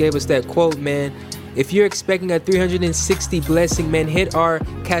Josh just gave us that quote, man. If you're expecting a 360 blessing, man, hit our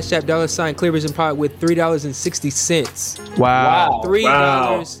Cash App $ Clear Vision Pod with $3.60. Wow.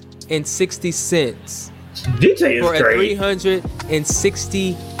 $3.60. DJ is for great. A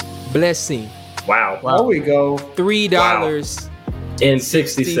 360 blessing. Wow. There we go.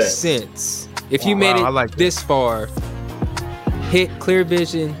 $3.60. If you made it this far, hit Clear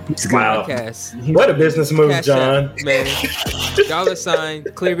Vision Podcast. What a business move, Cash John. App, man.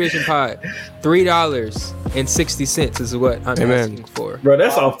 $ Clear Vision Pod. $3.60 is what I'm asking for. Bro,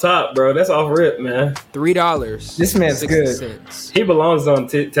 that's off top, bro. That's off rip, man. $3. This man's good. He belongs on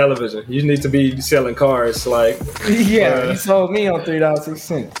television. You need to be selling cars, like. Yeah, he sold me on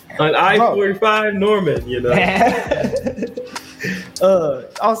 $3.60. An I-45 Norman, you know.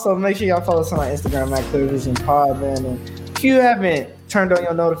 Also, make sure y'all follow us on Instagram at Clear Vision Pod, man. And if you haven't turned on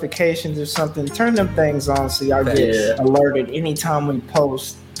your notifications or something, turn them things on so y'all get alerted anytime we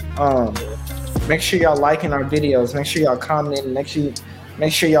post. Make sure y'all liking our videos. Make sure y'all commenting. Make sure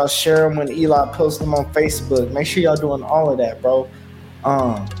y'all share them when Eli posts them on Facebook. Make sure y'all doing all of that, bro.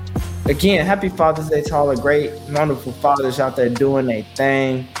 Again, happy Father's Day to all the great, wonderful fathers out there doing their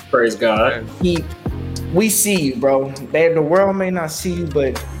thing. Praise God. We see you, bro. The world may not see you,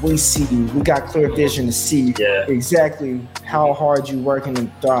 but we see you. We got clear vision to see exactly how hard you working and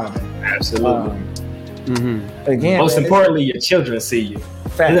thriving. Absolutely. Again, most importantly, your children see you.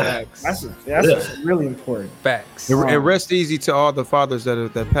 Facts. That's really important. Facts. And rest easy to all the fathers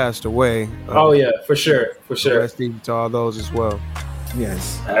that passed away. Oh yeah, for sure. Rest easy to all those as well.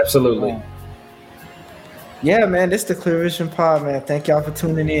 Yes, absolutely. Yeah, man, this is the Clear Vision Pod, man. Thank y'all for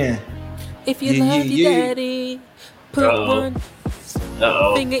tuning in. If you love your daddy, put one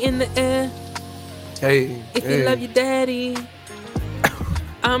finger in the air. Hey. If you love your daddy,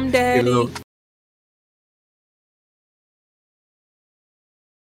 I'm daddy.